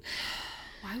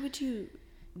 Why would you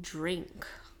drink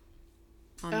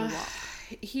on the walk?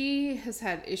 He has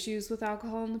had issues with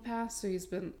alcohol in the past, so he's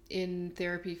been in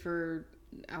therapy for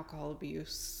alcohol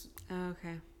abuse. Oh,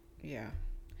 okay. Yeah.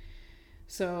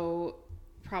 So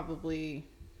probably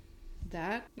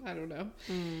that. I don't know.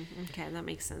 Okay, that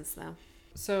makes sense though.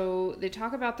 So they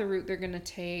talk about the route they're going to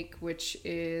take, which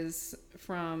is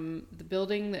from the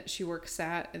building that she works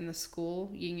at in the school,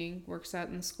 Yingying works at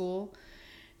in the school,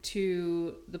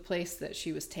 to the place that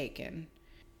she was taken.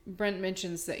 Brent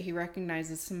mentions that he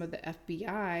recognizes some of the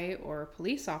FBI or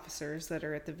police officers that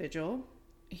are at the vigil.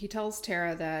 He tells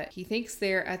Tara that he thinks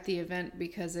they're at the event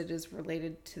because it is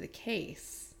related to the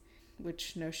case,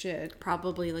 which no shit.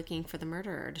 Probably looking for the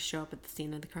murderer to show up at the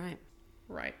scene of the crime.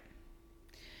 Right.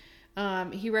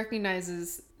 He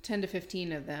recognizes 10 to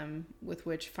 15 of them, with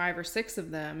which 5 or 6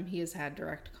 of them he has had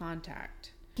direct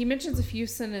contact. He mentions a few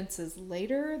sentences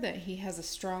later that he has a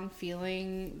strong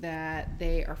feeling that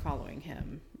they are following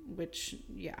him, which,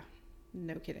 yeah,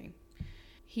 no kidding.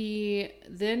 He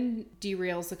then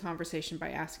derails the conversation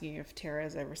by asking if Tara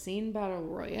has ever seen Battle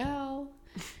Royale,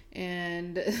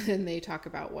 and then they talk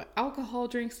about what alcohol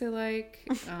drinks they like,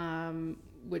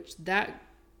 which that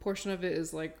portion of it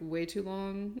is like way too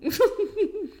long.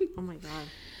 Oh my God.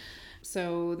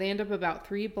 So they end up about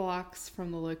 3 blocks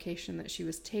from the location that she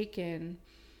was taken,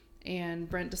 and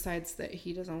Brent decides that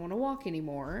he doesn't want to walk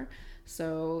anymore.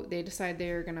 So they decide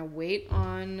they're going to wait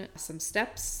on some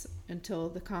steps until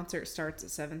the concert starts at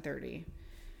 7:30.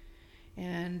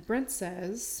 And Brent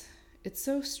says, "It's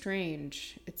so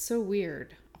strange. It's so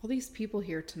weird. A all these people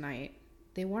here tonight.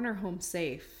 They want her home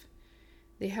safe.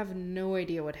 They have no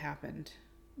idea what happened.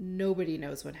 Nobody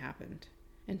knows what happened.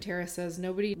 And Tara says,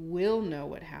 nobody will know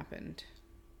what happened.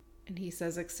 And he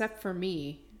says, except for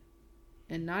me.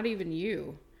 And not even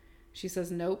you. She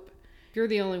says, nope. You're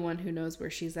the only one who knows where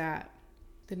she's at.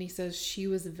 Then he says, she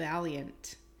was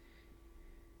valiant.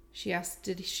 She asked,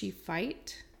 did she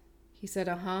fight? He said,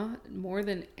 more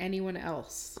than anyone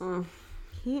else.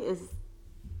 He is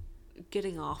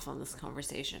getting off on this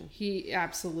conversation. He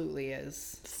absolutely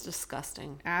is. It's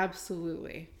disgusting.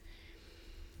 Absolutely.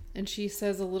 And she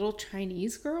says, a little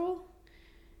Chinese girl?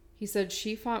 He said,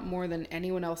 she fought more than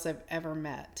anyone else I've ever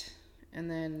met. And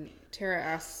then Tara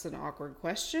asks an awkward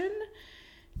question.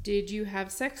 Did you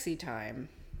have sexy time?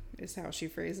 Is how she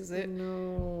phrases it.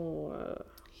 No.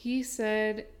 He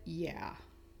said, yeah.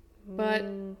 But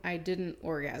I didn't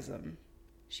orgasm.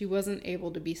 She wasn't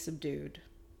able to be subdued.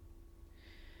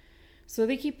 So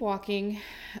they keep walking.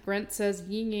 Brent says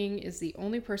Yingying is the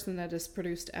only person that has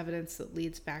produced evidence that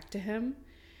leads back to him.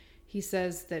 He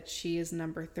says that she is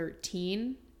number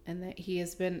 13 and that he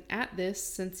has been at this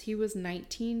since he was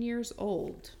 19 years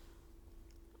old.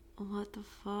 What the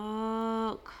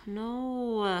fuck?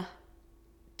 No.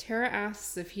 Tara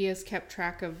asks if he has kept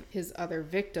track of his other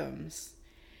victims.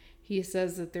 He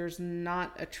says that there's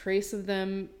not a trace of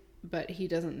them, but he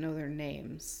doesn't know their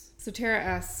names. So Tara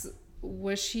asks,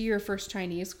 was she your first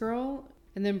Chinese girl?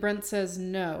 And then Brent says,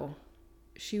 no.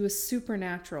 She was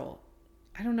supernatural.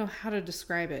 I don't know how to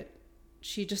describe it.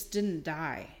 She just didn't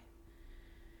die.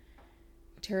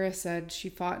 Tara said she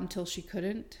fought until she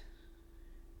couldn't.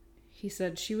 He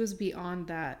said she was beyond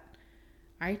that.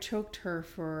 I choked her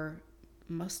for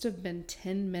must have been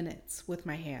 10 minutes with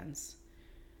my hands.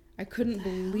 I couldn't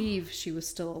believe she was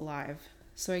still alive,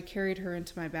 so I carried her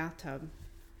into my bathtub.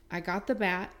 I got the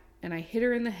bat and I hit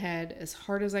her in the head as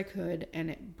hard as I could, and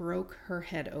it broke her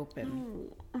head open.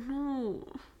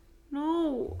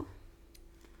 No.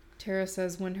 Tara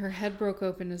says when her head broke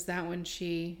open, is that when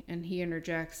she, and he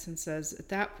interjects and says, at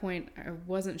that point, I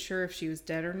wasn't sure if she was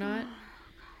dead or not.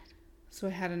 So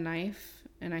I had a knife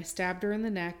and I stabbed her in the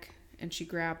neck and she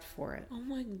grabbed for it. Oh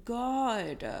my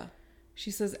God. She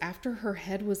says after her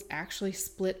head was actually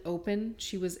split open,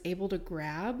 she was able to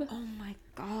grab. Oh my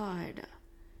God.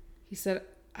 He said,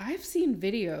 I've seen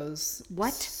videos.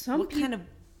 What kind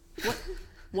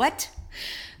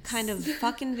of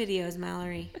fucking videos,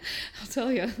 Mallory? I'll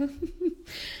tell you.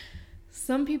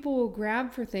 Some people will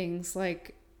grab for things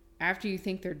like after you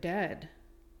think they're dead.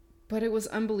 But it was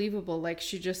unbelievable. Like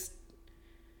she just...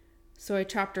 So I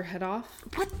chopped her head off.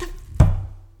 What the...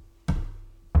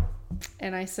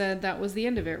 And I said that was the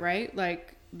end of it, right?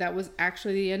 Like, that was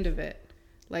actually the end of it.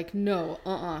 Like, no,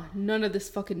 none of this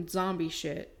fucking zombie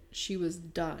shit. She was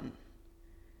done.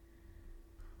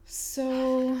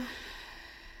 So,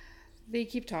 they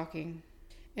keep talking.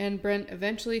 And Brent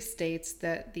eventually states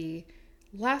that the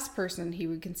last person he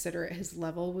would consider at his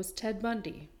level was Ted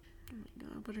Bundy. Oh my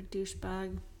God, what a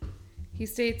douchebag. He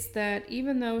states that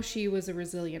even though she was a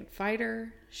resilient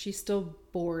fighter, she still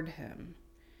bored him.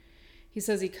 He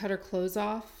says he cut her clothes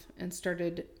off and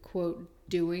started, quote,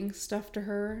 doing stuff to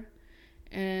her,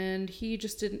 and he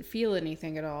just didn't feel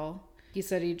anything at all. He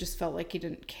said he just felt like he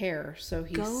didn't care, so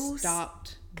he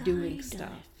stopped doing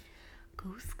stuff. Go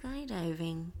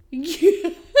skydiving. Yeah,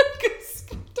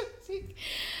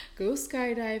 go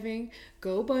skydiving,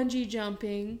 go bungee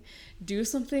jumping, do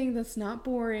something that's not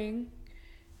boring.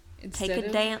 Take a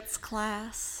dance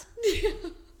class.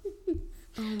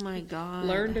 Oh my God.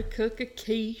 Learn to cook a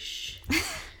quiche.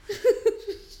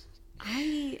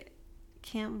 I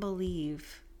can't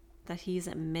believe that he's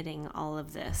admitting all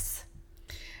of this.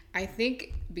 I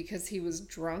think because he was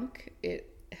drunk,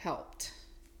 it helped.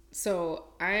 So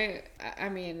I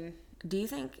mean... Do you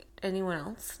think anyone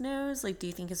else knows? Like, do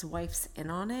you think his wife's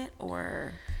in on it,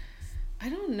 or... I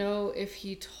don't know if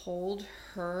he told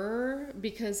her,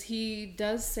 because he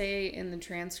does say in the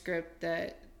transcript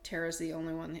that Tara's the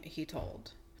only one that he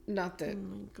told. Not that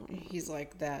he's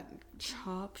like that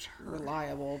chopped her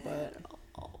reliable, but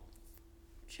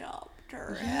chopped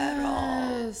her head off.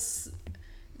 Yes,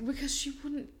 because she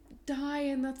wouldn't die,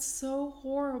 and that's so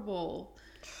horrible.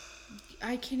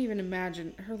 I can't even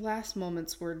imagine. Her last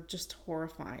moments were just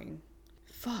horrifying.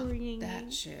 Fuck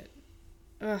that shit.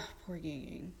 Ugh, poor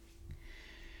Yingying.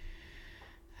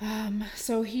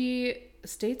 So he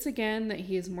states again that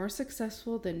he is more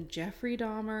successful than Jeffrey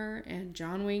Dahmer and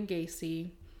John Wayne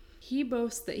Gacy. He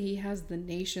boasts that he has the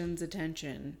nation's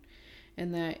attention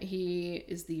and that he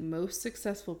is the most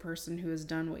successful person who has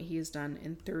done what he has done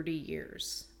in 30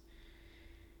 years.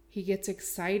 He gets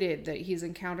excited that he's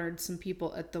encountered some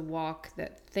people at the walk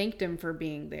that thanked him for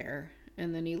being there,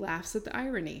 and then he laughs at the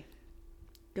irony.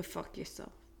 Go fuck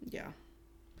yourself. Yeah.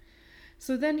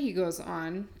 So then he goes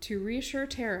on to reassure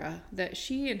Tara that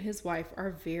she and his wife are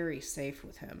very safe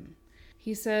with him.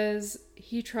 He says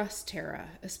he trusts Tara,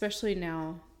 especially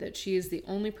now that she is the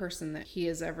only person that he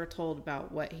has ever told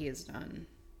about what he has done.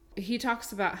 He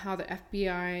talks about how the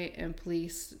FBI and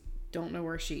police don't know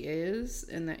where she is,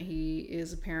 and that he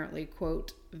is apparently,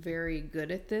 quote, very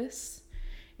good at this.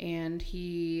 And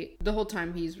the whole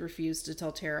time he's refused to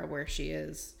tell Tara where she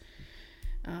is.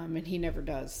 And he never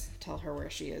does tell her where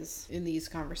she is in these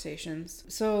conversations.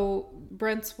 So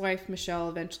Brent's wife, Michelle,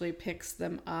 eventually picks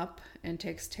them up and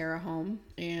takes Tara home.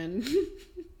 And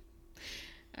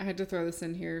I had to throw this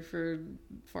in here for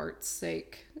fart's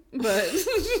sake. But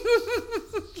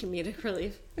comedic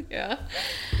relief. Yeah.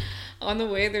 On the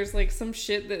way, there's like some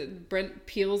shit that Brent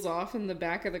peels off in the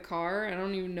back of the car. I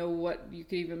don't even know what you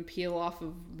could even peel off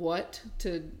of what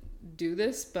to do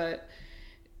this, but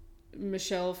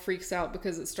Michelle freaks out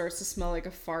because it starts to smell like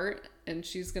a fart, and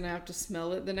she's gonna have to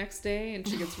smell it the next day, and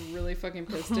she gets really fucking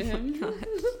pissed at him.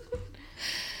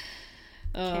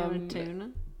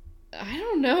 Tuna? I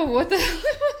don't know what the hell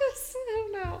it was. I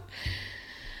don't know.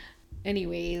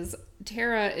 Anyways,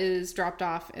 Tara is dropped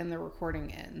off and the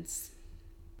recording ends.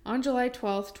 On July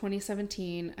 12th,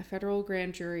 2017, a federal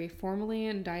grand jury formally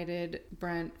indicted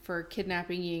Brent for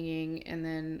kidnapping Yingying and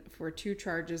then for 2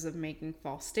 charges of making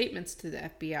false statements to the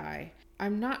FBI.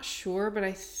 I'm not sure, but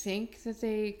I think that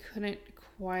they couldn't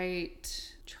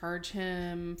quite charge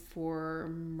him for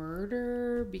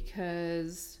murder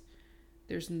because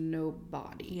there's no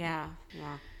body. Yeah.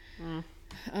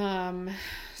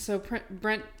 So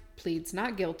Brent pleads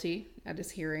not guilty at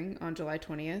his hearing on July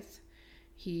 20th.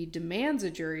 He demands a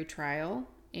jury trial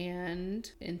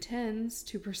and intends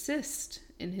to persist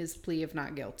in his plea of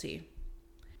not guilty.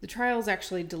 The trial is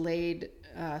actually delayed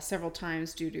several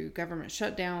times due to government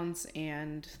shutdowns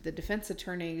and the defense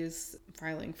attorneys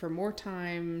filing for more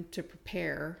time to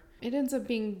prepare. It ends up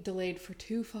being delayed for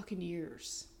 2 fucking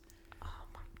years. Oh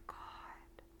my God.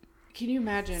 Can you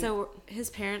imagine? So his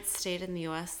parents stayed in the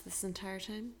U.S. this entire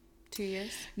time? 2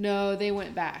 years? No, they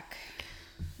went back.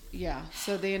 Yeah,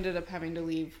 so they ended up having to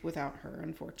leave without her,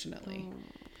 unfortunately.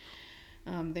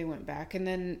 They went back,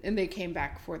 and they came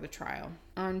back for the trial.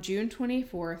 On June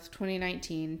 24th,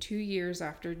 2019, 2 years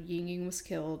after Yingying was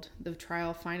killed, the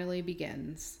trial finally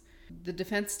begins. The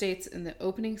defense states in the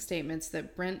opening statements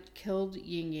that Brent killed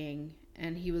Yingying,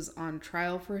 and he was on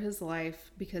trial for his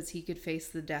life because he could face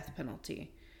the death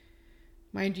penalty.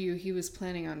 Mind you, he was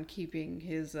planning on keeping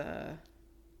his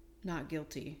not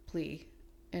guilty plea.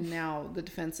 And now the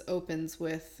defense opens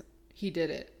with, he did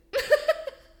it.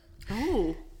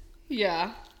 Oh.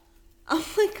 Yeah. Oh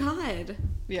my God.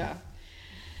 Yeah.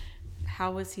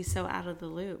 How was he so out of the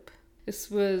loop? This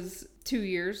was 2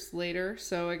 years later,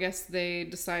 so I guess they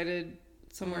decided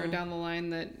somewhere down the line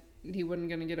that he wasn't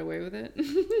going to get away with it.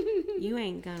 You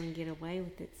ain't going to get away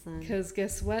with it, son. Because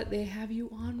guess what? They have you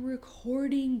on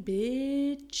recording,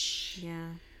 bitch.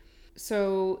 Yeah.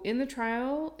 So in the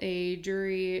trial, a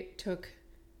jury took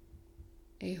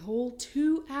a whole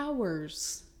 2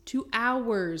 hours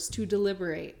to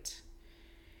deliberate.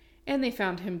 And they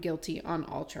found him guilty on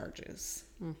all charges.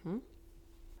 Mm-hmm.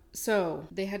 So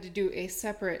they had to do a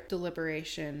separate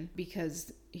deliberation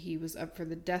because he was up for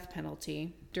the death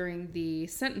penalty. During the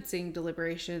sentencing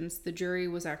deliberations, the jury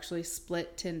was actually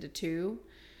split 10-2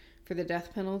 for the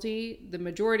death penalty. The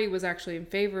majority was actually in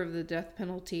favor of the death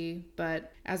penalty,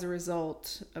 but as a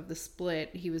result of the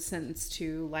split, he was sentenced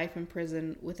to life in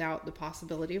prison without the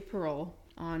possibility of parole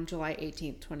on July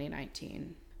 18th,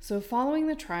 2019. So following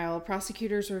the trial,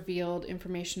 prosecutors revealed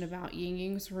information about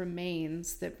Yingying's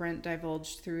remains that Brent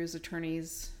divulged through his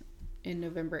attorneys in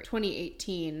November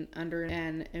 2018 under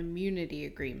an immunity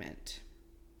agreement.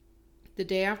 The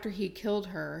day after he killed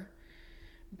her,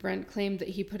 Brent claimed that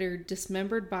he put her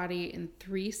dismembered body in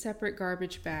 3 separate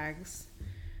garbage bags,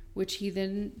 which he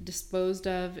then disposed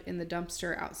of in the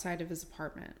dumpster outside of his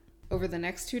apartment. Over the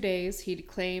next 2 days, he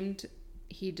claimed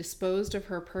he disposed of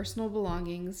her personal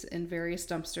belongings in various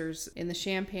dumpsters in the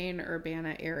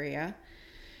Champaign-Urbana area.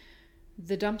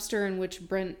 The dumpster in which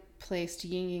Brent placed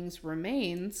Yingying's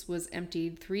remains was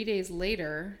emptied 3 days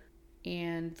later,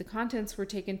 and the contents were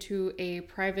taken to a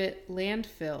private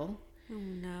landfill. Oh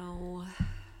no.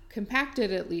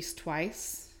 Compacted at least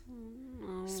twice,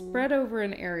 spread over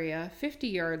an area 50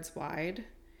 yards wide,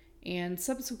 and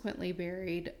subsequently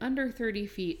buried under 30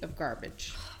 feet of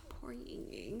garbage. Poor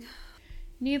Yingying.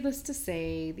 Needless to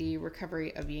say, the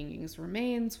recovery of Yingying's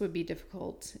remains would be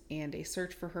difficult, and a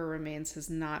search for her remains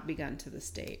has not begun to this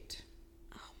date.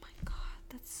 Oh my god,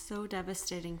 that's so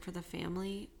devastating for the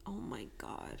family. Oh my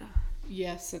god.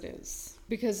 Yes, it is.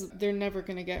 Because they're never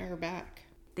going to get her back.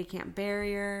 They can't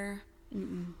bury her.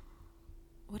 Mm-mm.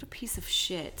 What a piece of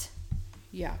shit.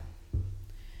 Yeah.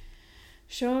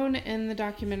 Shown in the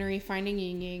documentary Finding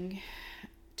Yingying,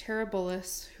 Tara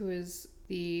Bullis, who is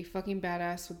the fucking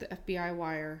badass with the FBI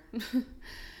wire,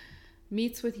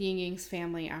 meets with Yingying's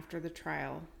family after the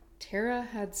trial. Tara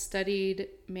had studied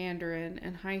Mandarin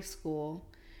in high school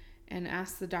and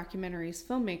asked the documentary's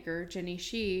filmmaker, Jenny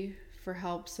Shi, for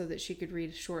help so that she could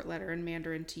read a short letter in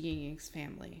Mandarin to Yingying's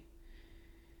family.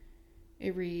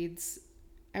 It reads,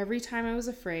 "Every time I was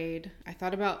afraid, I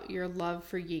thought about your love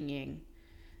for Yingying.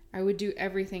 I would do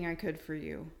everything I could for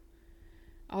you.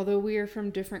 Although we are from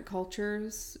different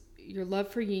cultures, your love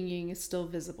for Yingying is still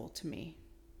visible to me."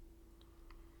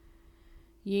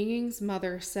 Yingying's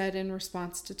mother said in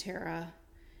response to Tara,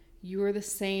 "You are the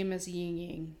same as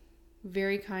Yingying,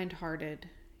 very kind-hearted.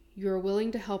 You are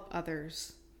willing to help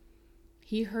others.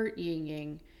 He hurt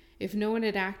Yingying. If no one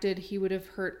had acted, he would have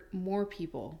hurt more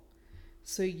people.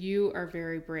 So you are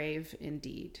very brave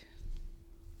indeed."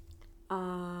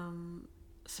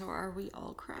 So are we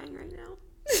all crying right now?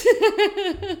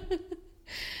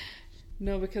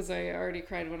 No, because I already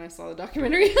cried when I saw the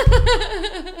documentary.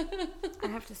 I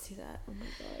have to see that. Oh my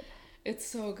god. It's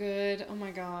so good. Oh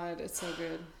my god, it's so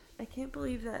good. I can't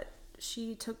believe that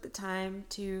she took the time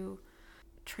to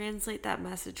translate that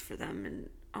message for them, and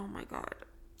oh my god.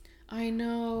 I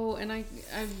know, and I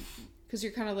because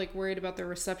you're kind of like worried about the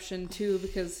reception too,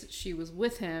 because she was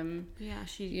with him. Yeah,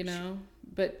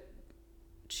 but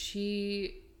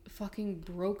she fucking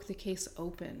broke the case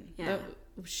open. Yeah.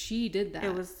 She did that.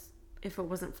 If it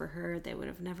wasn't for her, they would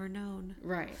have never known.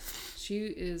 Right. She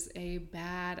is a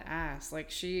badass. Like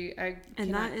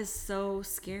that is so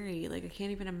scary. Like I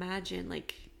can't even imagine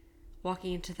like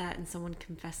walking into that and someone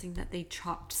confessing that they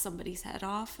chopped somebody's head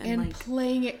off and like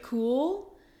playing it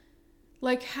cool.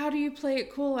 Like how do you play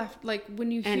it cool after like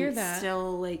when you hear that?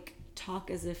 Still like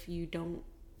talk as if you don't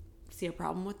see a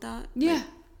problem with that? Yeah. Like,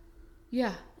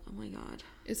 yeah. Oh my god.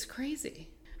 It's crazy.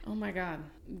 Oh my god.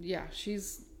 Yeah,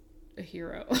 she's a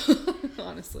hero.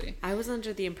 Honestly. I was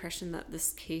under the impression that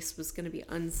this case was going to be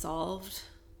unsolved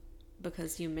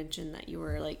because you mentioned that you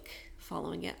were like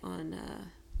following it on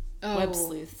Web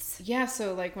Sleuths. Yeah,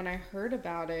 so like when I heard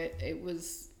about it, it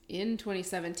was in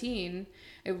 2017.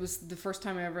 It was the first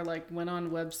time I ever like went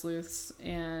on Web Sleuths,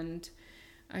 and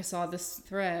I saw this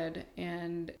thread,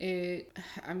 and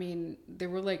there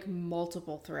were like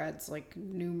multiple threads, like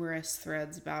numerous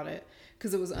threads about it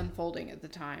because it was unfolding at the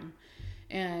time.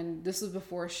 And this was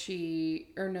before the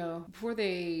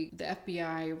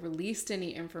FBI released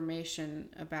any information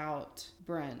about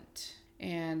Brent.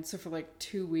 And so for like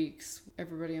 2 weeks,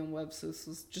 everybody on Web Sleuths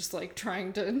was just like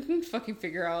trying to fucking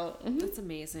figure out. That's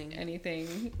amazing.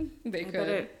 Anything they could. But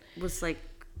it was like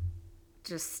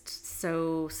just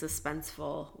so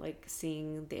suspenseful, like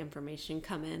seeing the information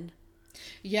come in.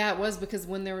 Yeah, it was, because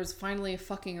when there was finally a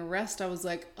fucking arrest, I was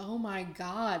like, oh my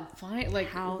god, fine, like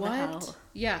how what? The hell?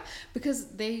 Yeah, because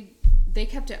they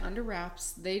kept it under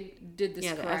wraps. They did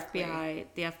this correctly.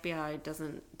 The FBI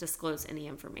doesn't disclose any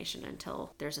information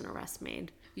until there's an arrest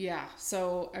made. Yeah,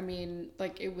 so I mean,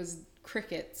 like it was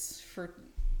crickets for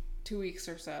 2 weeks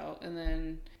or so, and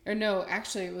then, or no,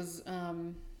 actually it was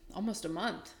almost a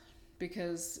month,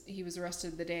 because he was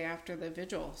arrested the day after the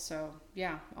vigil. So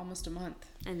yeah, almost a month.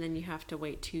 And then you have to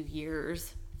wait 2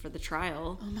 years for the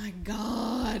trial. Oh my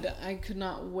god, I could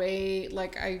not wait.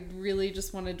 Like I really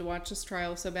just wanted to watch this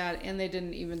trial so bad, and they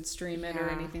didn't even stream it or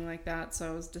anything like that,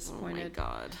 so I was disappointed. Oh my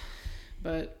god.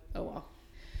 But oh well.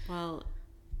 Well,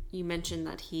 you mentioned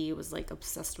that he was like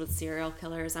obsessed with serial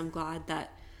killers. I'm glad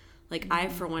that like I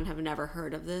for one have never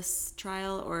heard of this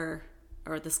trial or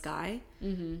this guy.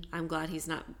 I'm glad he's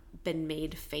not been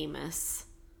made famous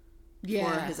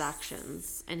for his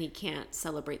actions, and he can't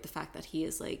celebrate the fact that he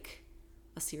is like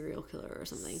a serial killer or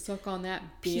something. Suck on that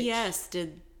bitch. P.S.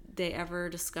 Did they ever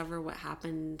discover what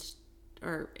happened,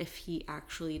 or if he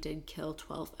actually did kill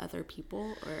 12 other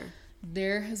people? Or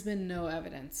there has been no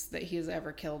evidence that he has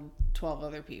ever killed 12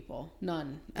 other people.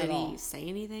 None at all. Did he say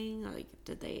anything? Like,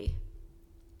 did they?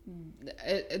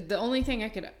 The only thing I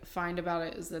could find about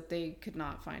it is that they could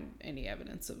not find any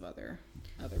evidence of other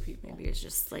people. Maybe it's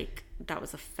just like that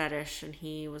was a fetish, and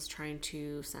he was trying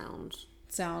to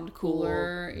sound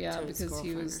cooler. Yeah, because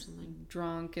he was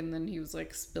drunk, and then he was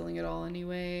like spilling it all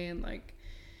anyway, and like,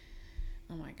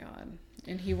 oh my god.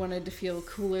 And he wanted to feel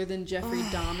cooler than Jeffrey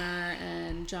Dahmer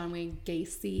and John Wayne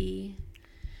Gacy.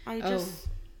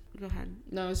 Go ahead.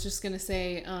 No, I was just going to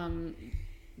say,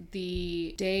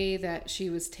 the day that she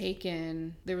was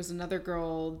taken, there was another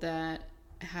girl that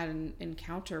had an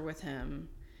encounter with him.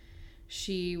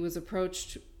 She was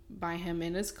approached by him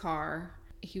in his car.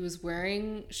 He was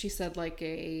wearing, she said,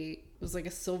 it was like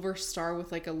a silver star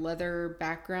with like a leather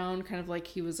background, kind of like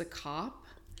he was a cop.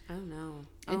 Oh no.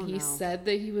 And he said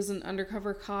that he was an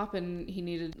undercover cop and he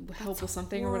needed help with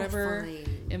something or whatever.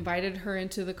 Invited her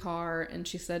into the car and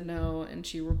she said no and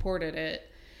she reported it.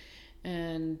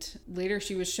 And later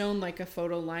she was shown like a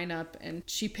photo lineup and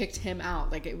she picked him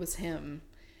out, like it was him.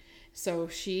 So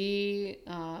she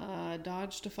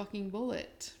dodged a fucking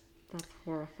bullet. That's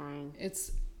horrifying.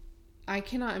 I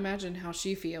cannot imagine how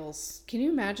she feels. Can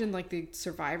you imagine like the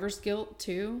survivor's guilt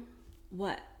too?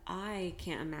 What I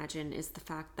can't imagine is the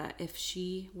fact that if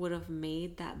she would have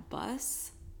made that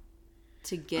bus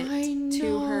to get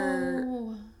to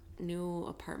her new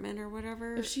apartment or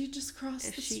whatever. If she just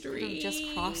crossed the street. Could have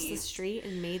just crossed the street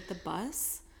and made the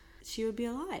bus, she would be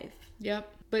alive.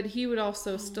 Yep. But he would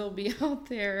also still be out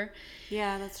there.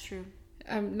 Yeah, that's true.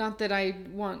 Not that I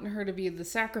want her to be the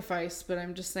sacrifice, but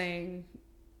I'm just saying.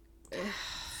 It's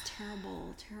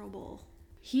terrible.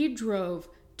 He drove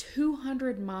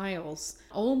 200 miles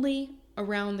only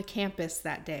around the campus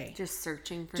that day. Just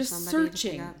searching for somebody. Just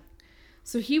searching.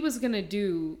 So he was going to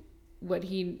do what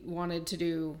he wanted to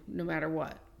do no matter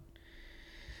what.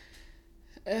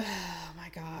 Oh my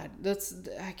God.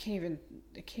 I can't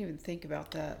even think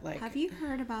about that. Like, have you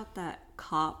heard about that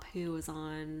cop who was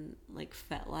on like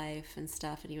FetLife and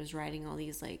stuff and he was writing all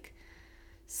these like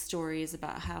stories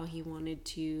about how he wanted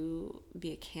to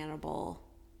be a cannibal?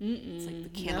 It's like the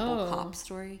cannibal cop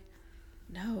story.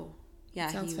 No. Yeah,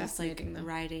 he was like though.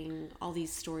 writing all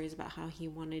these stories about how he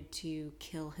wanted to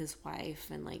kill his wife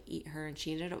and like eat her, and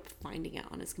she ended up finding it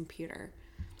on his computer.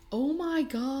 Oh my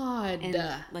God.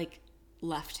 And like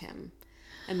left him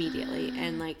immediately.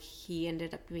 And like he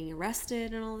ended up being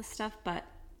arrested and all this stuff, but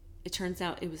it turns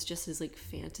out it was just his like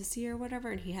fantasy or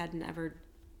whatever, and he hadn't ever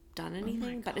done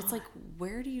anything. But it's like,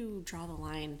 where do you draw the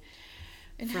line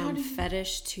from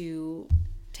fetish to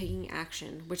taking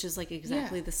action, which is like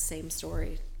exactly the same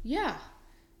story? Yeah.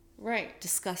 Right.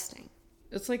 Disgusting.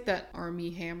 It's like that Army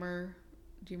Hammer.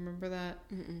 Do you remember that?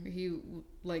 Mm-mm. He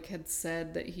like had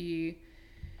said that he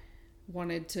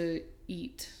wanted to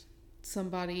eat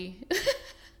somebody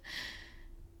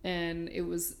and it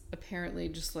was apparently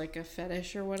just like a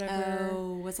fetish or whatever.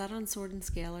 Oh, was that on Sword and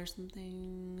Scale or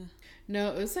something?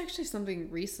 No, it was actually something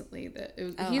recently that it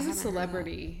was. He's a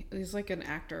celebrity. He's like an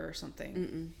actor or something.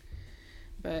 Mm-mm.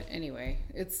 But anyway,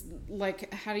 it's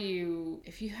like, how do you,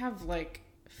 if you have like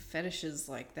fetishes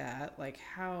like that, like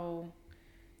how,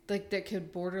 like that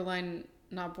could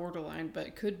not borderline,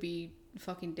 but could be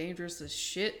fucking dangerous as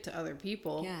shit to other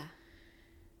people. Yeah.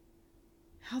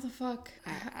 How the fuck?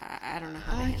 I don't know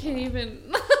how to I can't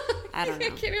even. I don't know. I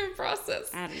can't even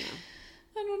process. I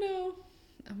don't know.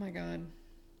 Oh my God.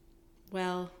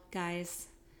 Well, guys.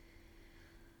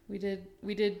 We did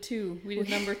two. We did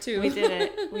number 2. We did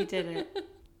it.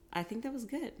 I think that was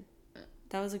good.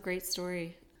 That was a great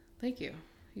story. Thank you.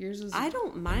 Yours was I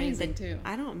don't mind too.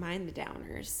 I don't mind the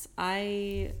downers.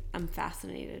 I am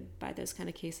fascinated by those kind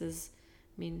of cases.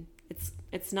 I mean,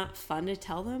 it's not fun to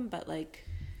tell them, but like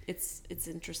it's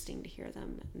interesting to hear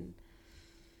them. And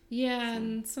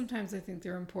and sometimes I think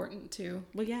they're important too.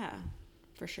 Well, yeah,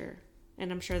 for sure.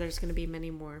 And I'm sure there's going to be many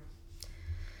more.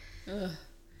 Ugh.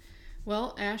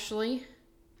 Well, Ashley,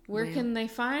 where can they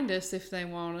find us if they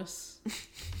want us?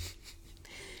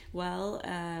 Well,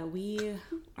 we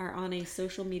are on a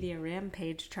social media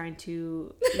rampage trying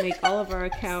to make all of our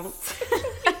accounts.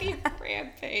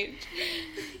 Rampage.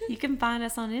 You can find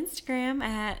us on Instagram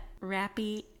at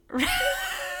happy.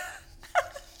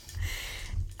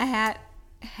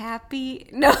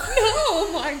 No. Oh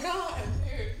my God,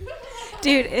 dude.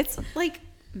 Dude, it's like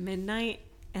midnight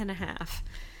and a half.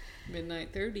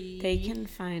 Midnight 30. They can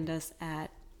find us at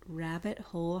Rabbit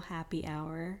Hole Happy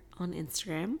Hour on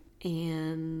Instagram,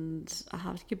 and I'll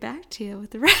have to get back to you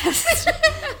with the rest.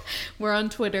 We're on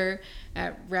Twitter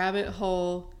at Rabbit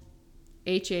Hole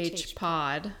HH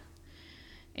Pod.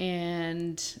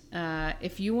 And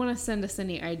if you want to send us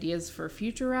any ideas for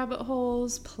future rabbit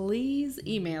holes, please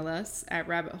email us at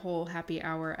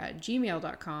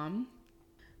rabbitholehappyhour@gmail.com.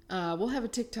 We'll have a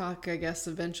TikTok, I guess,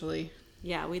 eventually.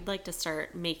 Yeah, we'd like to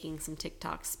start making some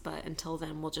TikToks, but until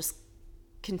then, we'll just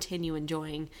continue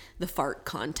enjoying the fart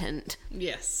content.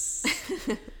 Yes.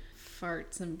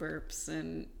 Farts and burps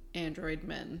and android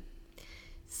men.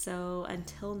 So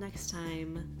until next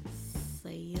time,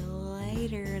 see you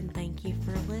later, and thank you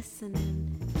for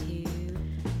listening to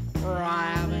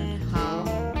Rabbit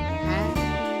Hole.